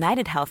why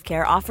United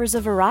Healthcare offers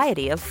a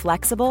variety of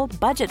flexible,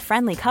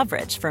 budget-friendly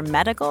coverage for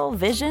medical,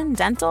 vision,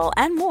 dental,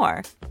 and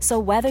more. So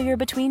whether you're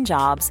between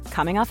jobs,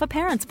 coming off a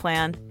parent's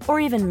plan, or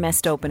even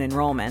missed open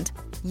enrollment,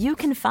 you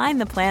can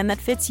find the plan that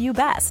fits you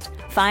best.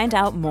 Find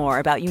out more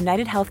about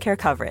United Healthcare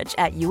coverage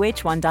at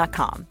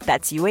UH1.com.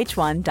 That's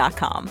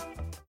UH1.com.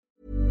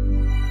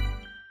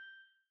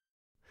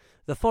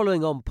 The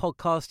following on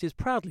podcast is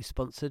proudly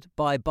sponsored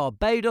by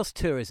Barbados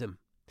Tourism.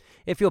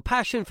 If your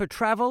passion for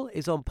travel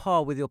is on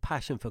par with your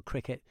passion for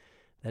cricket,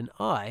 then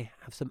I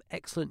have some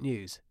excellent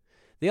news.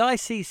 The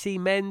ICC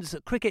Men's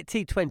Cricket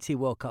T20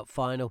 World Cup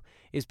Final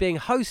is being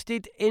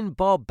hosted in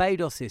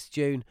Barbados this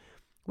June,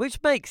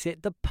 which makes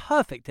it the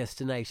perfect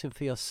destination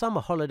for your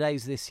summer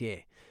holidays this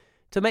year.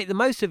 To make the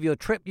most of your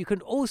trip, you can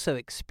also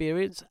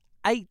experience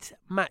 8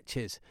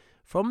 matches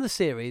from the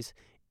series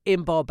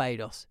in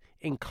Barbados,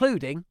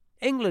 including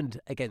England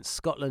against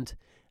Scotland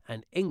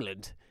and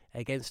England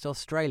against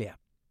Australia.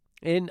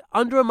 In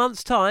under a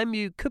month's time,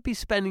 you could be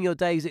spending your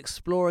days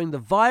exploring the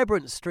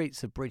vibrant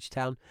streets of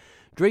Bridgetown,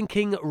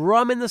 drinking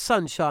rum in the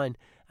sunshine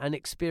and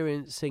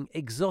experiencing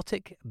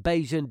exotic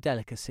Bajan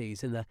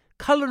delicacies. In the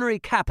culinary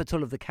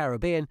capital of the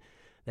Caribbean,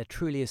 there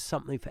truly is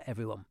something for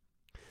everyone.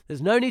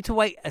 There's no need to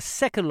wait a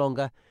second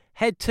longer.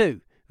 Head to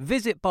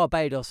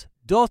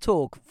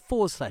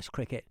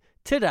visitbarbados.org/cricket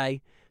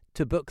today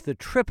to book the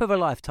trip of a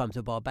lifetime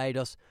to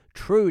Barbados,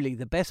 truly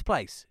the best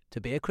place to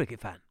be a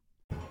cricket fan.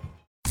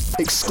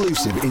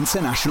 Exclusive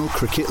international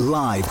cricket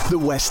live. The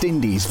West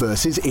Indies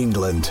versus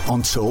England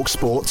on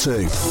TalkSport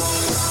 2.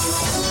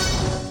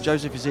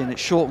 Joseph is in, it's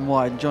short and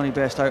wide, and Johnny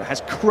Bairstow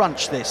has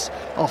crunched this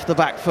off the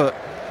back foot.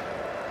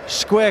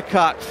 Square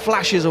cut,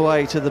 flashes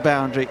away to the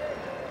boundary.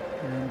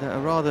 And a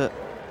rather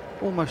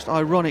almost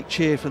ironic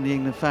cheer from the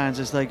England fans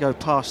as they go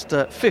past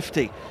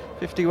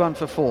 51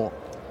 for 4.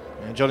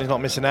 And Johnny's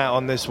not missing out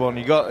on this one.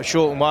 He got a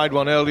short and wide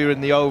one earlier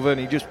in the over and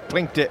he just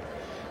plinked it,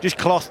 just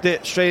clothed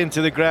it straight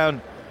into the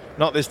ground.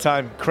 Not this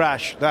time,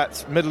 crash.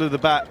 That's middle of the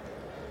bat.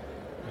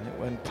 And it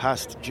went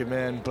past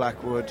Jermaine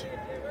Blackwood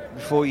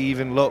before he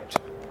even looked.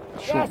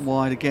 Short and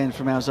wide again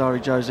from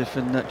Alzari Joseph,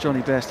 and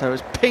Johnny Bairstow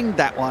has pinged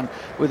that one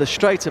with a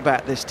straighter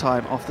bat this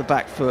time off the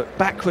back foot,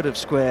 backward of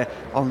square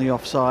on the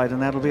offside,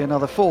 and that'll be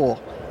another 4.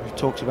 We've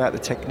talked about the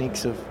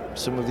techniques of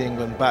some of the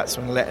England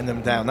batsmen letting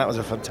them down. That was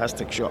a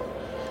fantastic shot.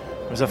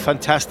 It was a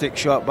fantastic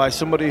shot by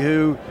somebody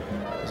who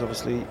is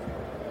obviously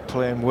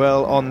playing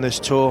well on this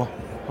tour.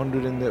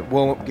 100 in the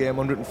warm-up game,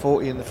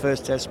 140 in the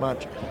first Test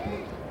match,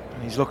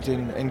 and he's looked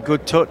in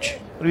good touch.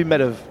 What have you made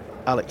of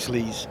Alex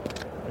Lees?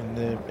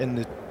 in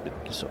the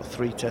sort of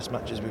 3 Test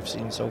matches we've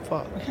seen so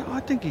far. Yeah, I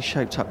think he's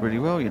shaped up really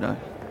well, you know.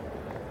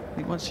 I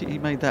think once he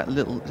made that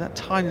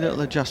tiny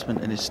little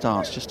adjustment in his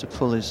stance, just to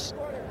pull his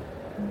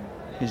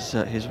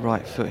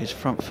right foot, his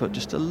front foot,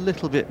 just a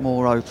little bit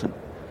more open,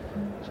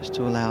 just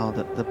to allow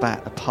the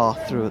bat a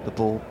path through at the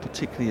ball,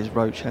 particularly as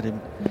Roach had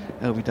him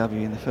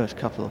LBW in the first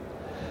couple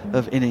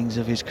of innings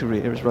of his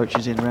career, as Roach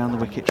is in around the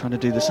wicket trying to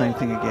do the same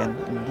thing again,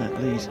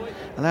 and Lees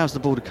allows the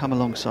ball to come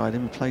alongside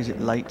him and plays it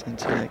late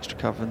into the extra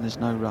cover, and there's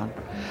no run.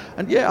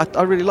 And yeah,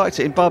 I really liked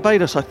it. In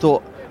Barbados, I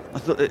thought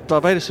that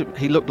Barbados,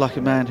 he looked like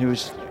a man who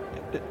was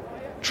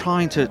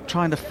trying to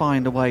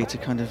find a way to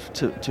kind of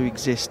to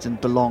exist and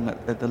belong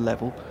at the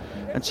level.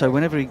 And so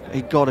whenever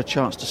he got a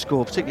chance to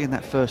score, particularly in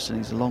that first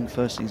innings, the long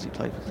first innings he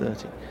played for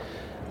 30,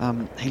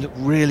 he looked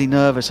really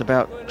nervous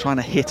about trying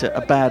to hit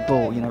a bad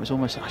ball. You know, it was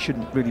almost, I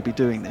shouldn't really be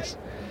doing this.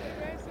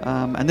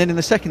 And then in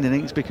the second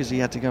innings, because he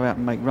had to go out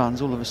and make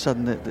runs, all of a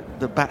sudden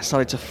the bat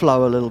started to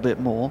flow a little bit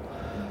more.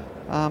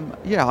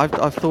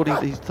 I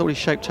thought he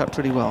shaped up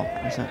pretty well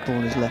as that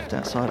ball is left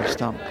outside of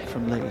stump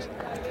from Lees.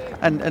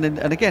 And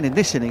again in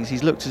this innings,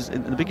 he's looked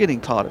in the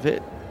beginning part of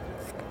it,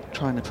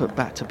 trying to put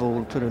bat to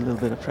ball, put a little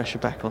bit of pressure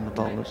back on the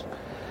bowlers.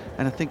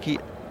 And I think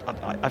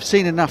I've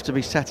seen enough to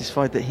be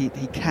satisfied that he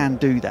can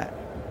do that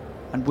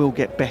and will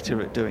get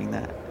better at doing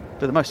that.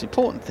 But the most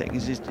important thing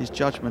is his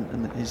judgment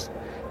and his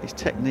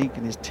technique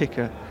and his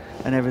ticker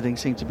and everything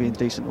seem to be in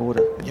decent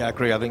order. Yeah, I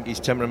agree. I think his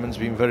temperament's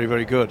been very,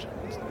 very good.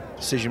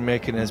 Decision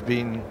making has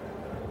been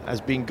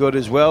good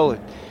as well.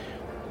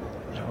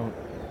 You know,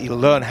 he'll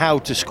learn how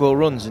to score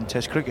runs in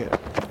Test cricket.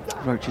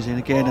 Roach is in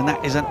again, and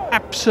that is an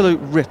absolute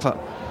ripper.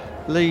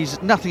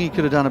 Lees, nothing he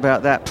could have done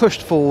about that.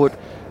 Pushed forward,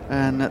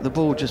 and the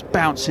ball just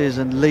bounces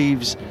and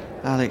leaves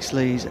Alex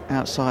Lees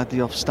outside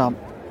the off stump.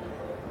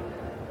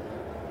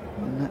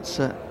 And that's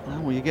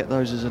you get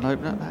those as an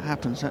opener. That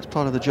happens. That's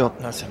part of the job.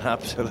 That's an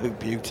absolute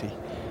beauty.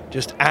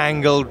 Just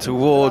angled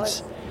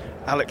towards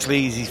Alex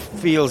Lees. He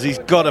feels he's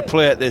got to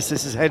play at this.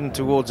 This is heading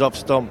towards off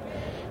stump.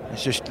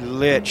 It's just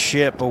late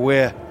shape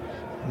away,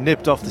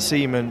 nipped off the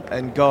seam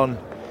and gone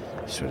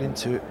straight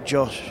into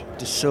Josh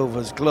De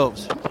Silva's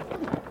gloves.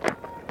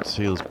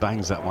 Seals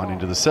bangs that one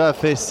into the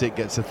surface. It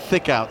gets a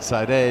thick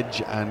outside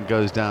edge and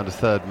goes down to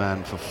third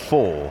man for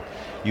 4.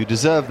 You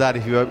deserve that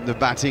if you open the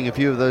batting. A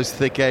few of those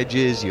thick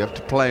edges. You have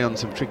to play on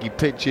some tricky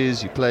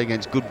pitches. You play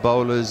against good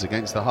bowlers,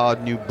 against the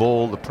hard new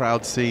ball, the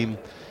proud seam,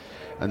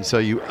 and so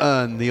you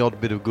earn the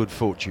odd bit of good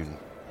fortune.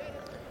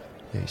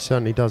 Yeah, he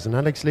certainly does. And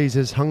Alex Lees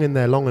has hung in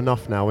there long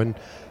enough now. And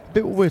a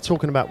bit what we were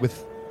talking about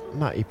with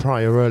Matty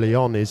Pryor early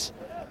on is,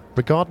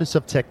 regardless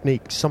of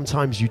technique,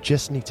 sometimes you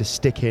just need to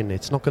stick in.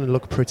 It's not going to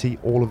look pretty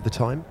all of the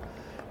time,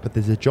 but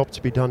there's a job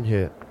to be done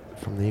here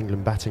from the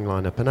England batting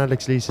lineup. And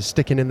Alex Lees is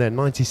sticking in there,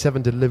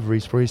 97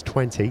 deliveries for his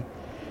 20.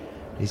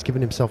 He's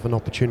given himself an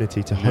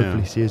opportunity to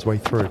hopefully see his way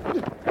through.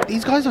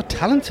 These guys are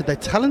talented. They're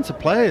talented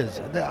players.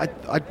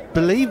 I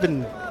believe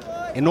in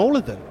all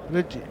of them,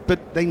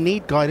 but they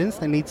need guidance.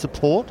 They need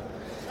support.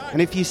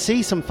 And if you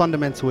see some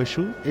fundamental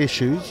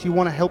issues, you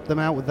want to help them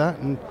out with that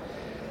and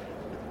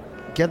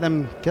get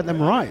them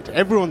right.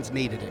 Everyone's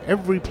needed it.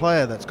 Every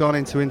player that's gone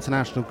into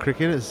international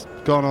cricket has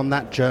gone on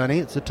that journey.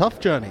 It's a tough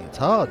journey. It's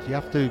hard.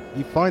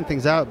 You find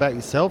things out about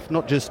yourself,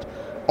 not just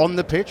on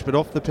the pitch, but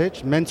off the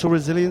pitch. Mental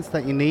resilience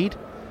that you need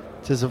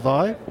to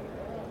survive.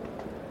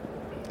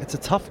 It's a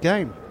tough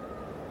game.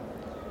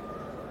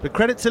 But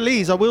credit to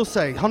Lees, I will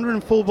say,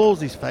 104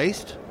 balls he's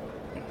faced,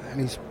 and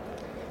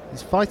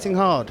he's fighting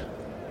hard.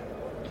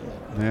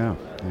 Yeah,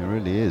 it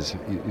really is.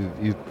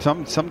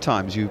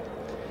 Sometimes you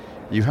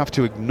have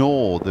to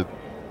ignore the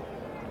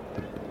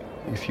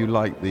if you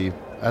like, the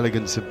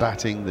elegance of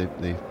batting,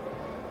 the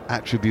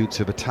attributes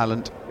of a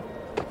talent,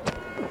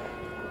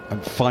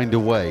 and find a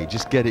way.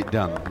 Just get it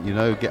done. You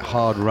know, get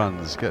hard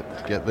runs. Get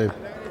the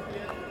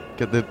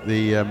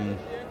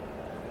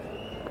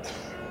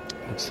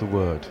what's the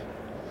word?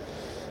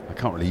 I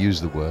can't really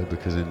use the word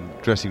because in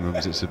dressing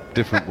rooms it's a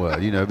different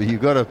word. You know, but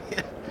you've got to.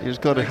 You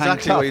just got to hang tough.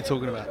 Exactly what you're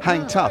talking about.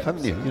 Hang tough,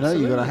 haven't you? You know,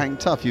 you've got to hang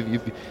tough.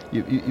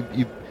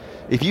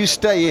 If you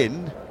stay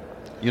in,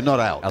 you're not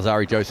out.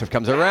 Alzarri Joseph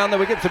comes around the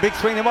wicket. It's a big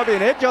swing. There might be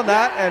an edge on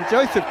that, and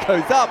Joseph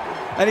goes up,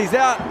 and he's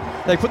out.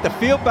 They put the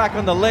field back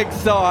on the leg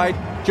side.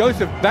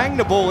 Joseph banged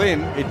the ball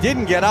in. It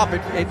didn't get up.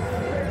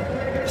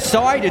 It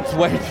sighed its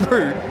way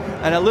through,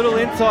 and a little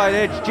inside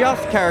edge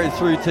just carries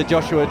through to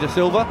Joshua De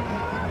Silva.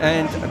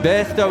 And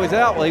Bairstow is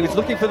out. Well, he was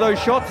looking for those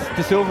shots.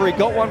 De Silva, he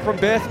got one from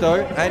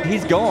Bairstow, and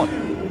he's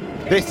gone.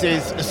 This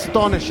is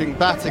astonishing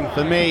batting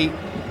for me.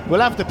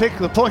 We'll have to pick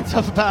the points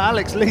up about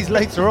Alex Lees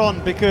later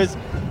on, because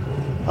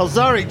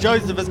Alzarri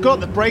Joseph has got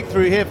the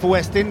breakthrough here for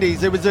West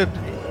Indies. It was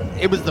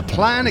the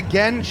plan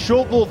again,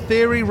 short ball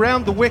theory,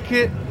 round the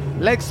wicket,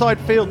 leg side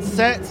field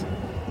set,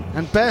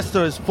 and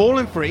Bairstow has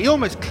fallen for it. He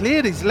almost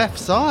cleared his left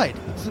side.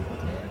 It's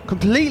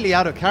completely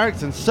out of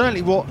character, and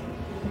certainly what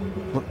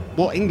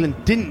England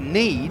didn't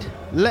need.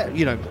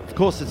 Of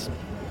course, it's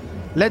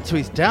led to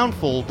his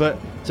downfall, but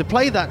to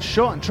play that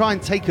shot and try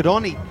and take it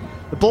on,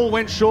 the ball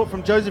went short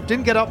from Joseph,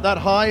 didn't get up that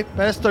high.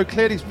 Bairstow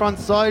cleared his front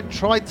side,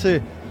 tried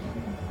to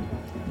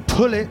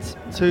pull it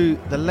to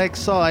the leg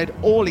side.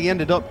 All he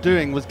ended up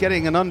doing was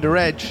getting an under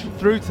edge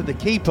through to the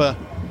keeper,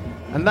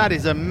 and that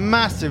is a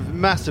massive,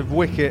 massive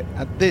wicket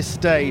at this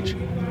stage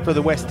for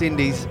the West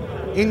Indies.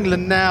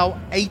 England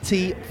now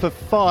 80 for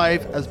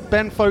 5 as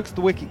Ben Foakes, the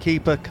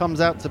wicket-keeper,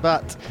 comes out to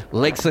bat.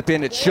 Leg slip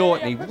in, it's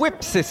short, and he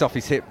whips this off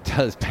his hip,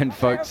 does Ben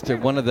Foakes, to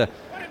one of the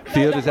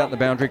fielders out in the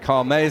boundary.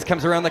 Kyle Mayers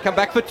comes around, they come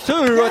back for 2.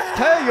 I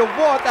tell you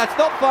what, that's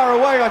not far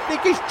away. I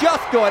think he's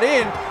just got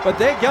in, but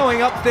they're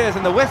going upstairs,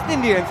 and the West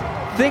Indians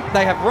think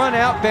they have run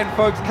out Ben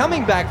Foakes,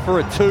 coming back for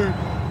a 2.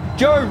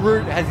 Joe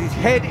Root has his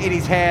head in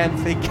his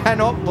hands. He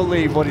cannot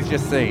believe what he's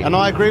just seen. And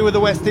I agree with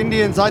the West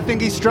Indians. I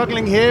think he's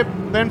struggling here.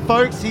 Ben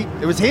Foakes,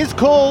 it was his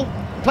call.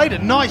 Played a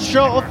nice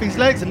shot off his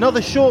legs.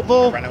 Another short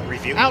ball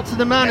out to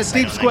the man at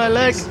deep square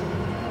leg.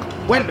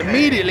 Went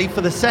immediately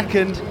for the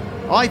second.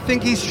 I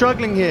think he's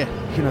struggling here.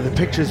 You know, the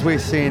pictures we're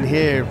seeing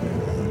here,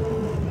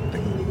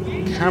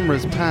 the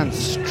cameras pan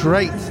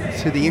straight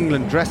to the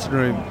England dressing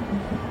room.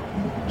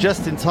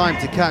 Just in time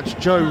to catch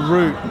Joe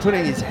Root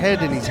putting his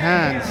head in his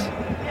hands.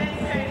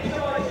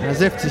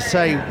 As if to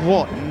say,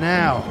 what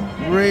now?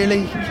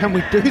 Really? Can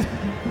we do that?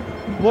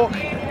 What?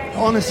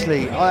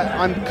 Honestly,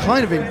 I'm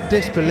kind of in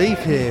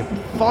disbelief here.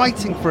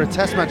 Fighting for a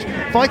test match,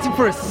 fighting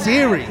for a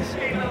series.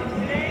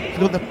 You've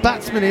got the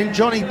batsman in,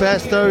 Johnny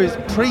Bairstow, his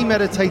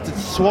premeditated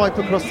swipe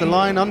across the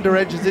line, under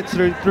edges it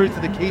through to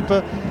the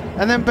keeper,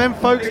 and then Ben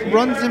Foakes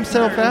runs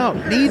himself out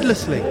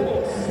needlessly.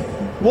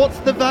 What's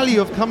the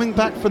value of coming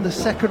back for the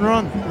second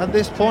run at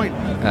this point?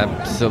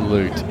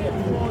 Absolute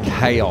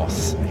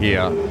chaos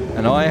here.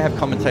 And I have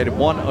commentated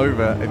 1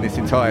 over in this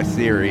entire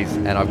series,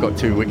 and I've got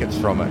 2 wickets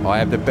from it. I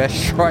have the best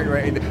strike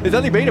rate. There's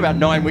only been about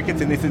 9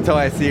 wickets in this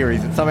entire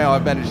series, and somehow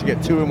I've managed to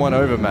get 2 and 1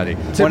 over, Matty.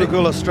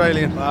 Typical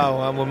Australian.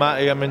 Wow, well,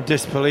 Matty, I'm in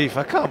disbelief.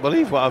 I can't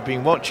believe what I've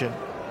been watching.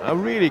 I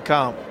really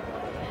can't.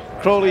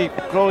 Crawley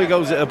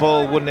goes at a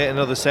ball, wouldn't hit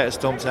another set of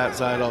stumps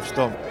outside off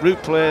stump.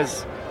 Root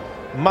plays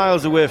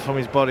miles away from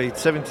his body.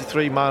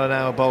 73 mile an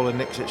hour bowler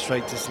nicks it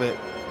straight to slip.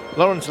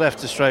 Lawrence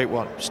left a straight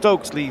 1.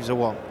 Stokes leaves a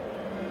 1.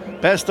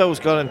 Bairstow's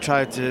gone and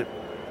tried to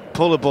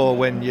pull a ball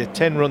when you're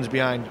 10 runs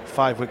behind,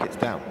 5 wickets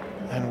down.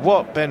 And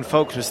what Ben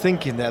Foakes was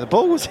thinking there, the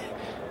ball was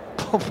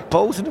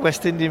in the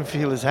West Indian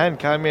fielder's hand,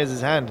 Kyle Mayers'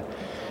 hand,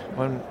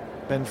 when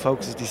Ben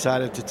Foakes has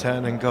decided to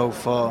turn and go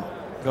for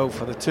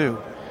the 2.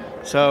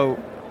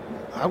 So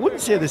I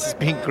wouldn't say this has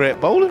been great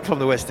bowling from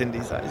the West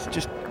Indies. It's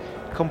just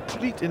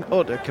complete and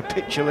utter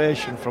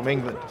capitulation from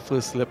England.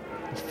 First slip,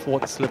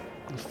 fourth slip,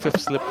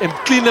 fifth slip, and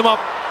clean them up.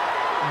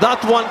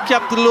 That one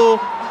kept low.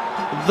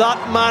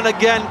 That man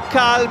again,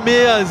 Kyle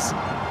Mayers.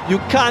 You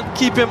can't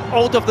keep him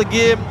out of the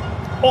game.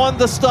 On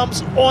the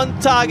stumps, on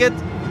target,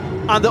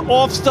 and the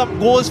off stump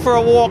goes for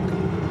a walk.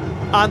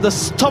 And the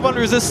stubborn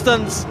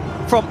resistance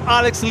from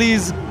Alex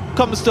Lees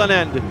comes to an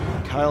end.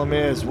 Kyle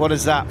Mayers, what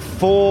is that?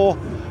 4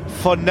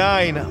 for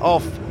 9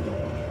 off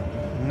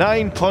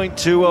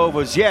 9.2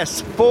 overs.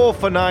 Yes, 4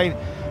 for 9.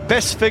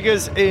 Best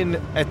figures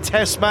in a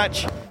test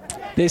match.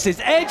 This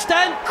is edged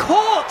and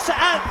caught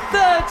at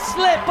third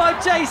slip by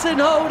Jason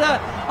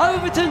Holder.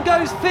 Overton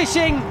goes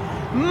fishing.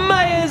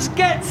 Mayers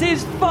gets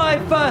his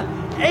 5-fer.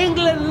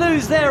 England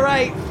lose their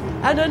 8th.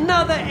 And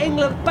another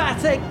England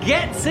batter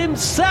gets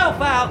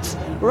himself out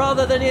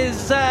rather than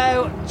is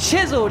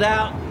chiselled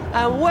out.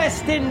 And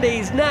West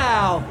Indies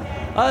now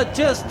are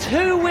just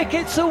 2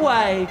 wickets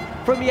away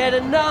from yet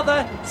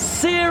another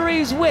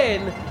series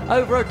win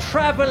over a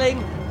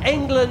travelling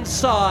England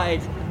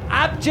side.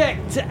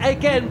 Abject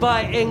again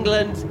by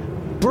England.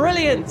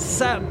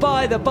 Brilliance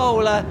by the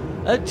bowler.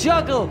 A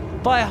juggle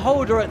by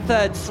Holder at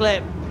third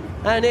slip.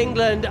 And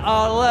England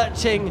are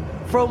lurching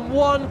from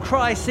one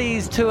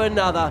crisis to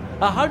another.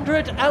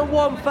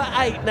 101 for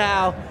 8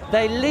 now.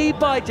 They lead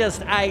by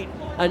just 8.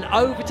 And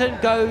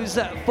Overton goes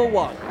for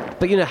 1.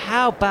 But you know,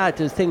 how bad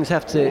do things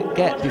have to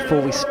get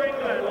before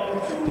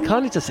we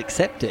can't just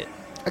accept it?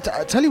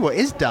 I tell you what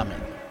is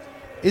damning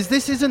is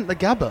this isn't the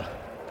Gabba.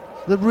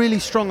 The really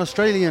strong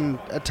Australian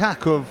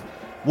attack of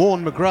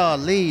Warne,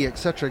 McGrath, Lee,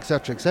 etc.,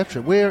 etc., etc.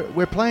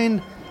 We're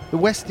playing the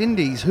West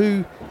Indies,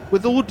 who,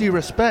 with all due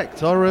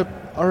respect, are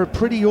a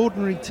pretty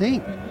ordinary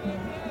team,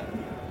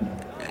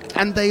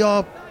 and they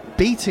are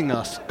beating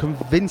us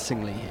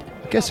convincingly.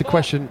 I guess the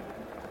question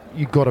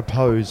you've got to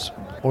pose,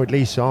 or at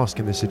least ask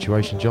in this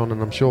situation, John,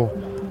 and I'm sure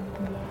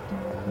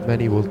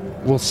many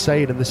will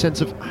say it in the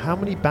sense of how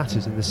many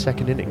batters in the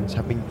second innings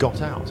have been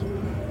got out.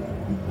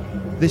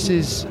 This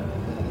is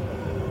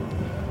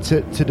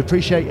to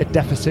depreciate a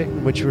deficit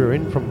in which we were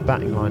in from a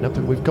batting lineup,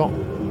 and we've got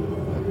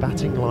a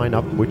batting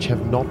lineup which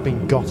have not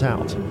been got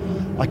out.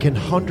 I can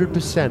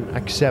 100%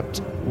 accept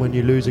when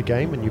you lose a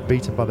game and you're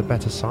beaten by the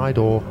better side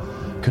or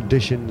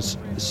conditions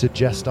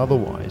suggest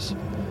otherwise.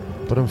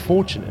 But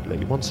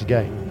unfortunately, once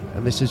again,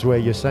 and this is where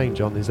you're saying,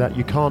 John, is that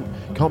you can't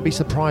be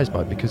surprised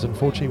by it, because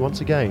unfortunately,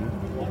 once again,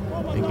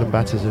 England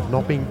batters have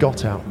not been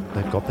got out,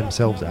 they've got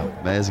themselves out.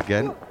 Mayers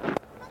again.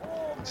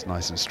 It's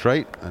nice and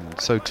straight, and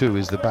so too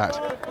is the bat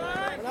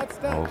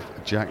of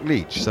Jack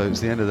Leach. So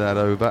it's the end of that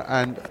over,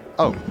 and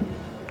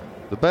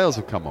the bails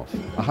have come off.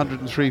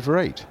 103 for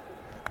 8.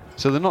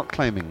 So they're not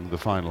claiming the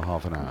final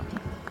half an hour.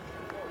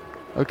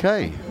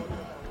 Okay.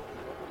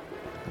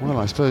 Well,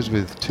 I suppose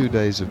with 2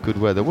 days of good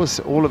weather,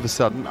 all of a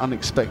sudden,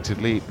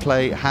 unexpectedly,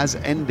 play has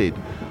ended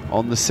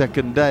on the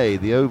second day.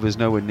 The over's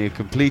nowhere near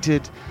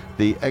completed.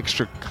 The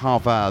extra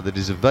half hour that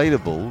is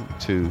available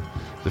to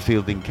the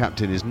fielding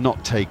captain is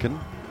not taken.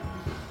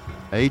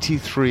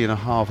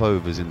 83.5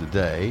 overs in the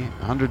day,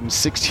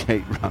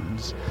 168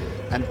 runs,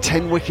 and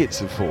 10 wickets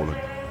have fallen.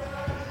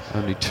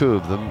 Only 2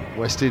 of them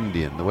West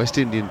Indian. The West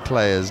Indian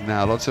players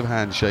now, lots of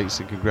handshakes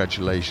and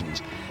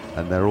congratulations,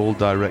 and they're all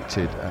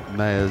directed at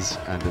Mayers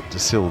and at De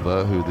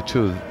Silva, who the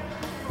two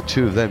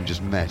of them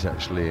just met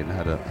actually and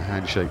had a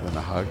handshake and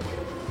a hug.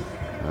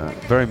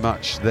 Very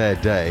much their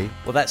day.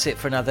 Well, that's it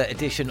for another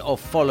edition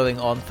of Following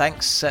On.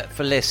 Thanks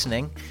for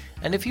listening.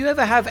 And if you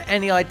ever have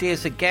any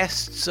ideas for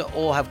guests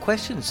or have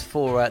questions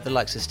for the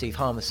likes of Steve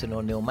Harmison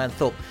or Neil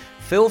Manthorpe,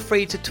 feel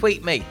free to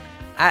tweet me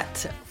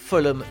at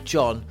Fulham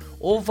John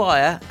or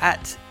via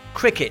at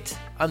cricket_TS.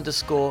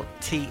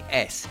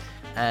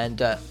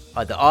 And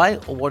either I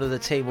or one of the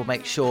team will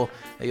make sure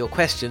that your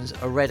questions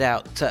are read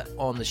out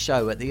on the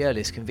show at the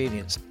earliest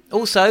convenience.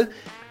 Also,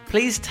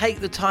 please take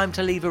the time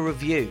to leave a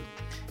review.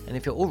 And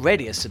if you're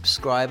already a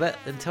subscriber,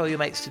 then tell your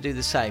mates to do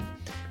the same.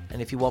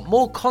 And if you want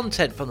more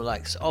content from the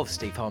likes of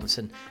Steve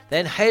Harmison,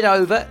 then head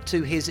over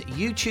to his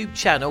YouTube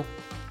channel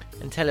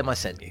and tell him I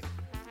sent you.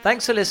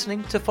 Thanks for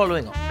listening to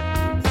Following On.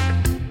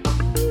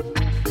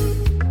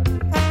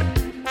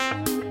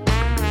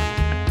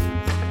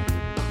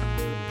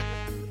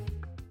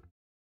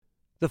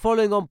 The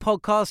Following On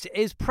podcast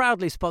is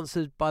proudly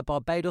sponsored by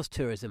Barbados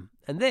Tourism,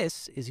 and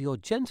this is your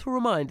gentle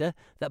reminder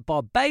that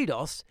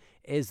Barbados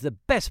is the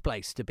best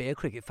place to be a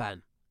cricket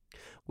fan.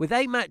 With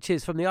 8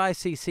 matches from the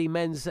ICC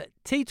Men's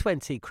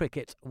T20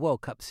 Cricket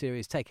World Cup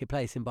Series taking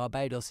place in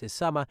Barbados this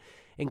summer,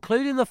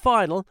 including the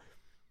final,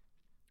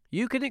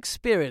 you can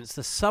experience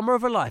the summer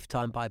of a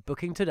lifetime by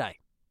booking today.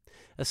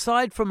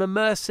 Aside from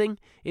immersing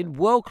in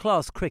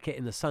world-class cricket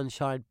in the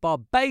sunshine,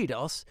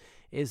 Barbados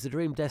is the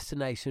dream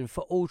destination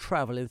for all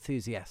travel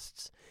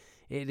enthusiasts.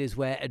 It is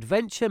where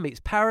adventure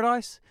meets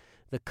paradise,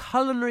 the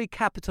culinary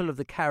capital of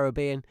the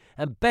Caribbean,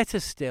 and better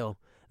still,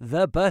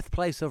 the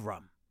birthplace of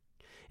rum.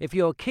 If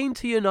you're keen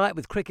to unite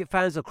with cricket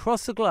fans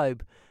across the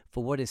globe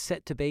for what is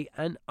set to be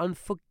an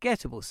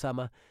unforgettable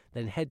summer,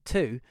 then head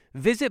to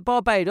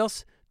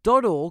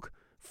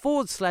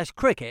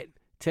visitbarbados.org/cricket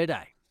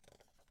today.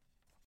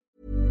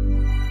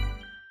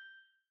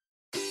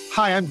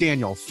 Hi, I'm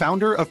Daniel,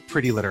 founder of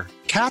Pretty Litter.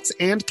 Cats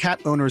and cat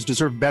owners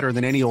deserve better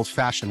than any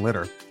old-fashioned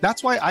litter.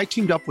 That's why I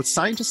teamed up with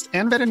scientists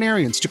and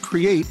veterinarians to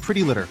create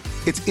Pretty Litter.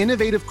 Its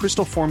innovative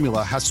crystal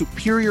formula has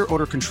superior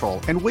odor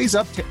control and weighs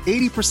up to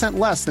 80%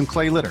 less than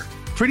clay litter.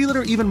 Pretty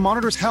Litter even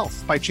monitors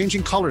health by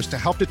changing colors to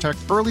help detect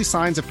early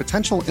signs of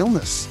potential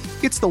illness.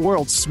 It's the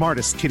world's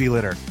smartest kitty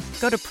litter.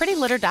 Go to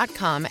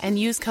prettylitter.com and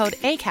use code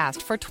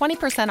ACAST for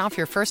 20% off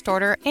your first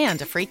order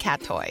and a free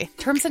cat toy.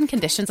 Terms and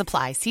conditions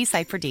apply. See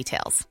site for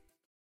details.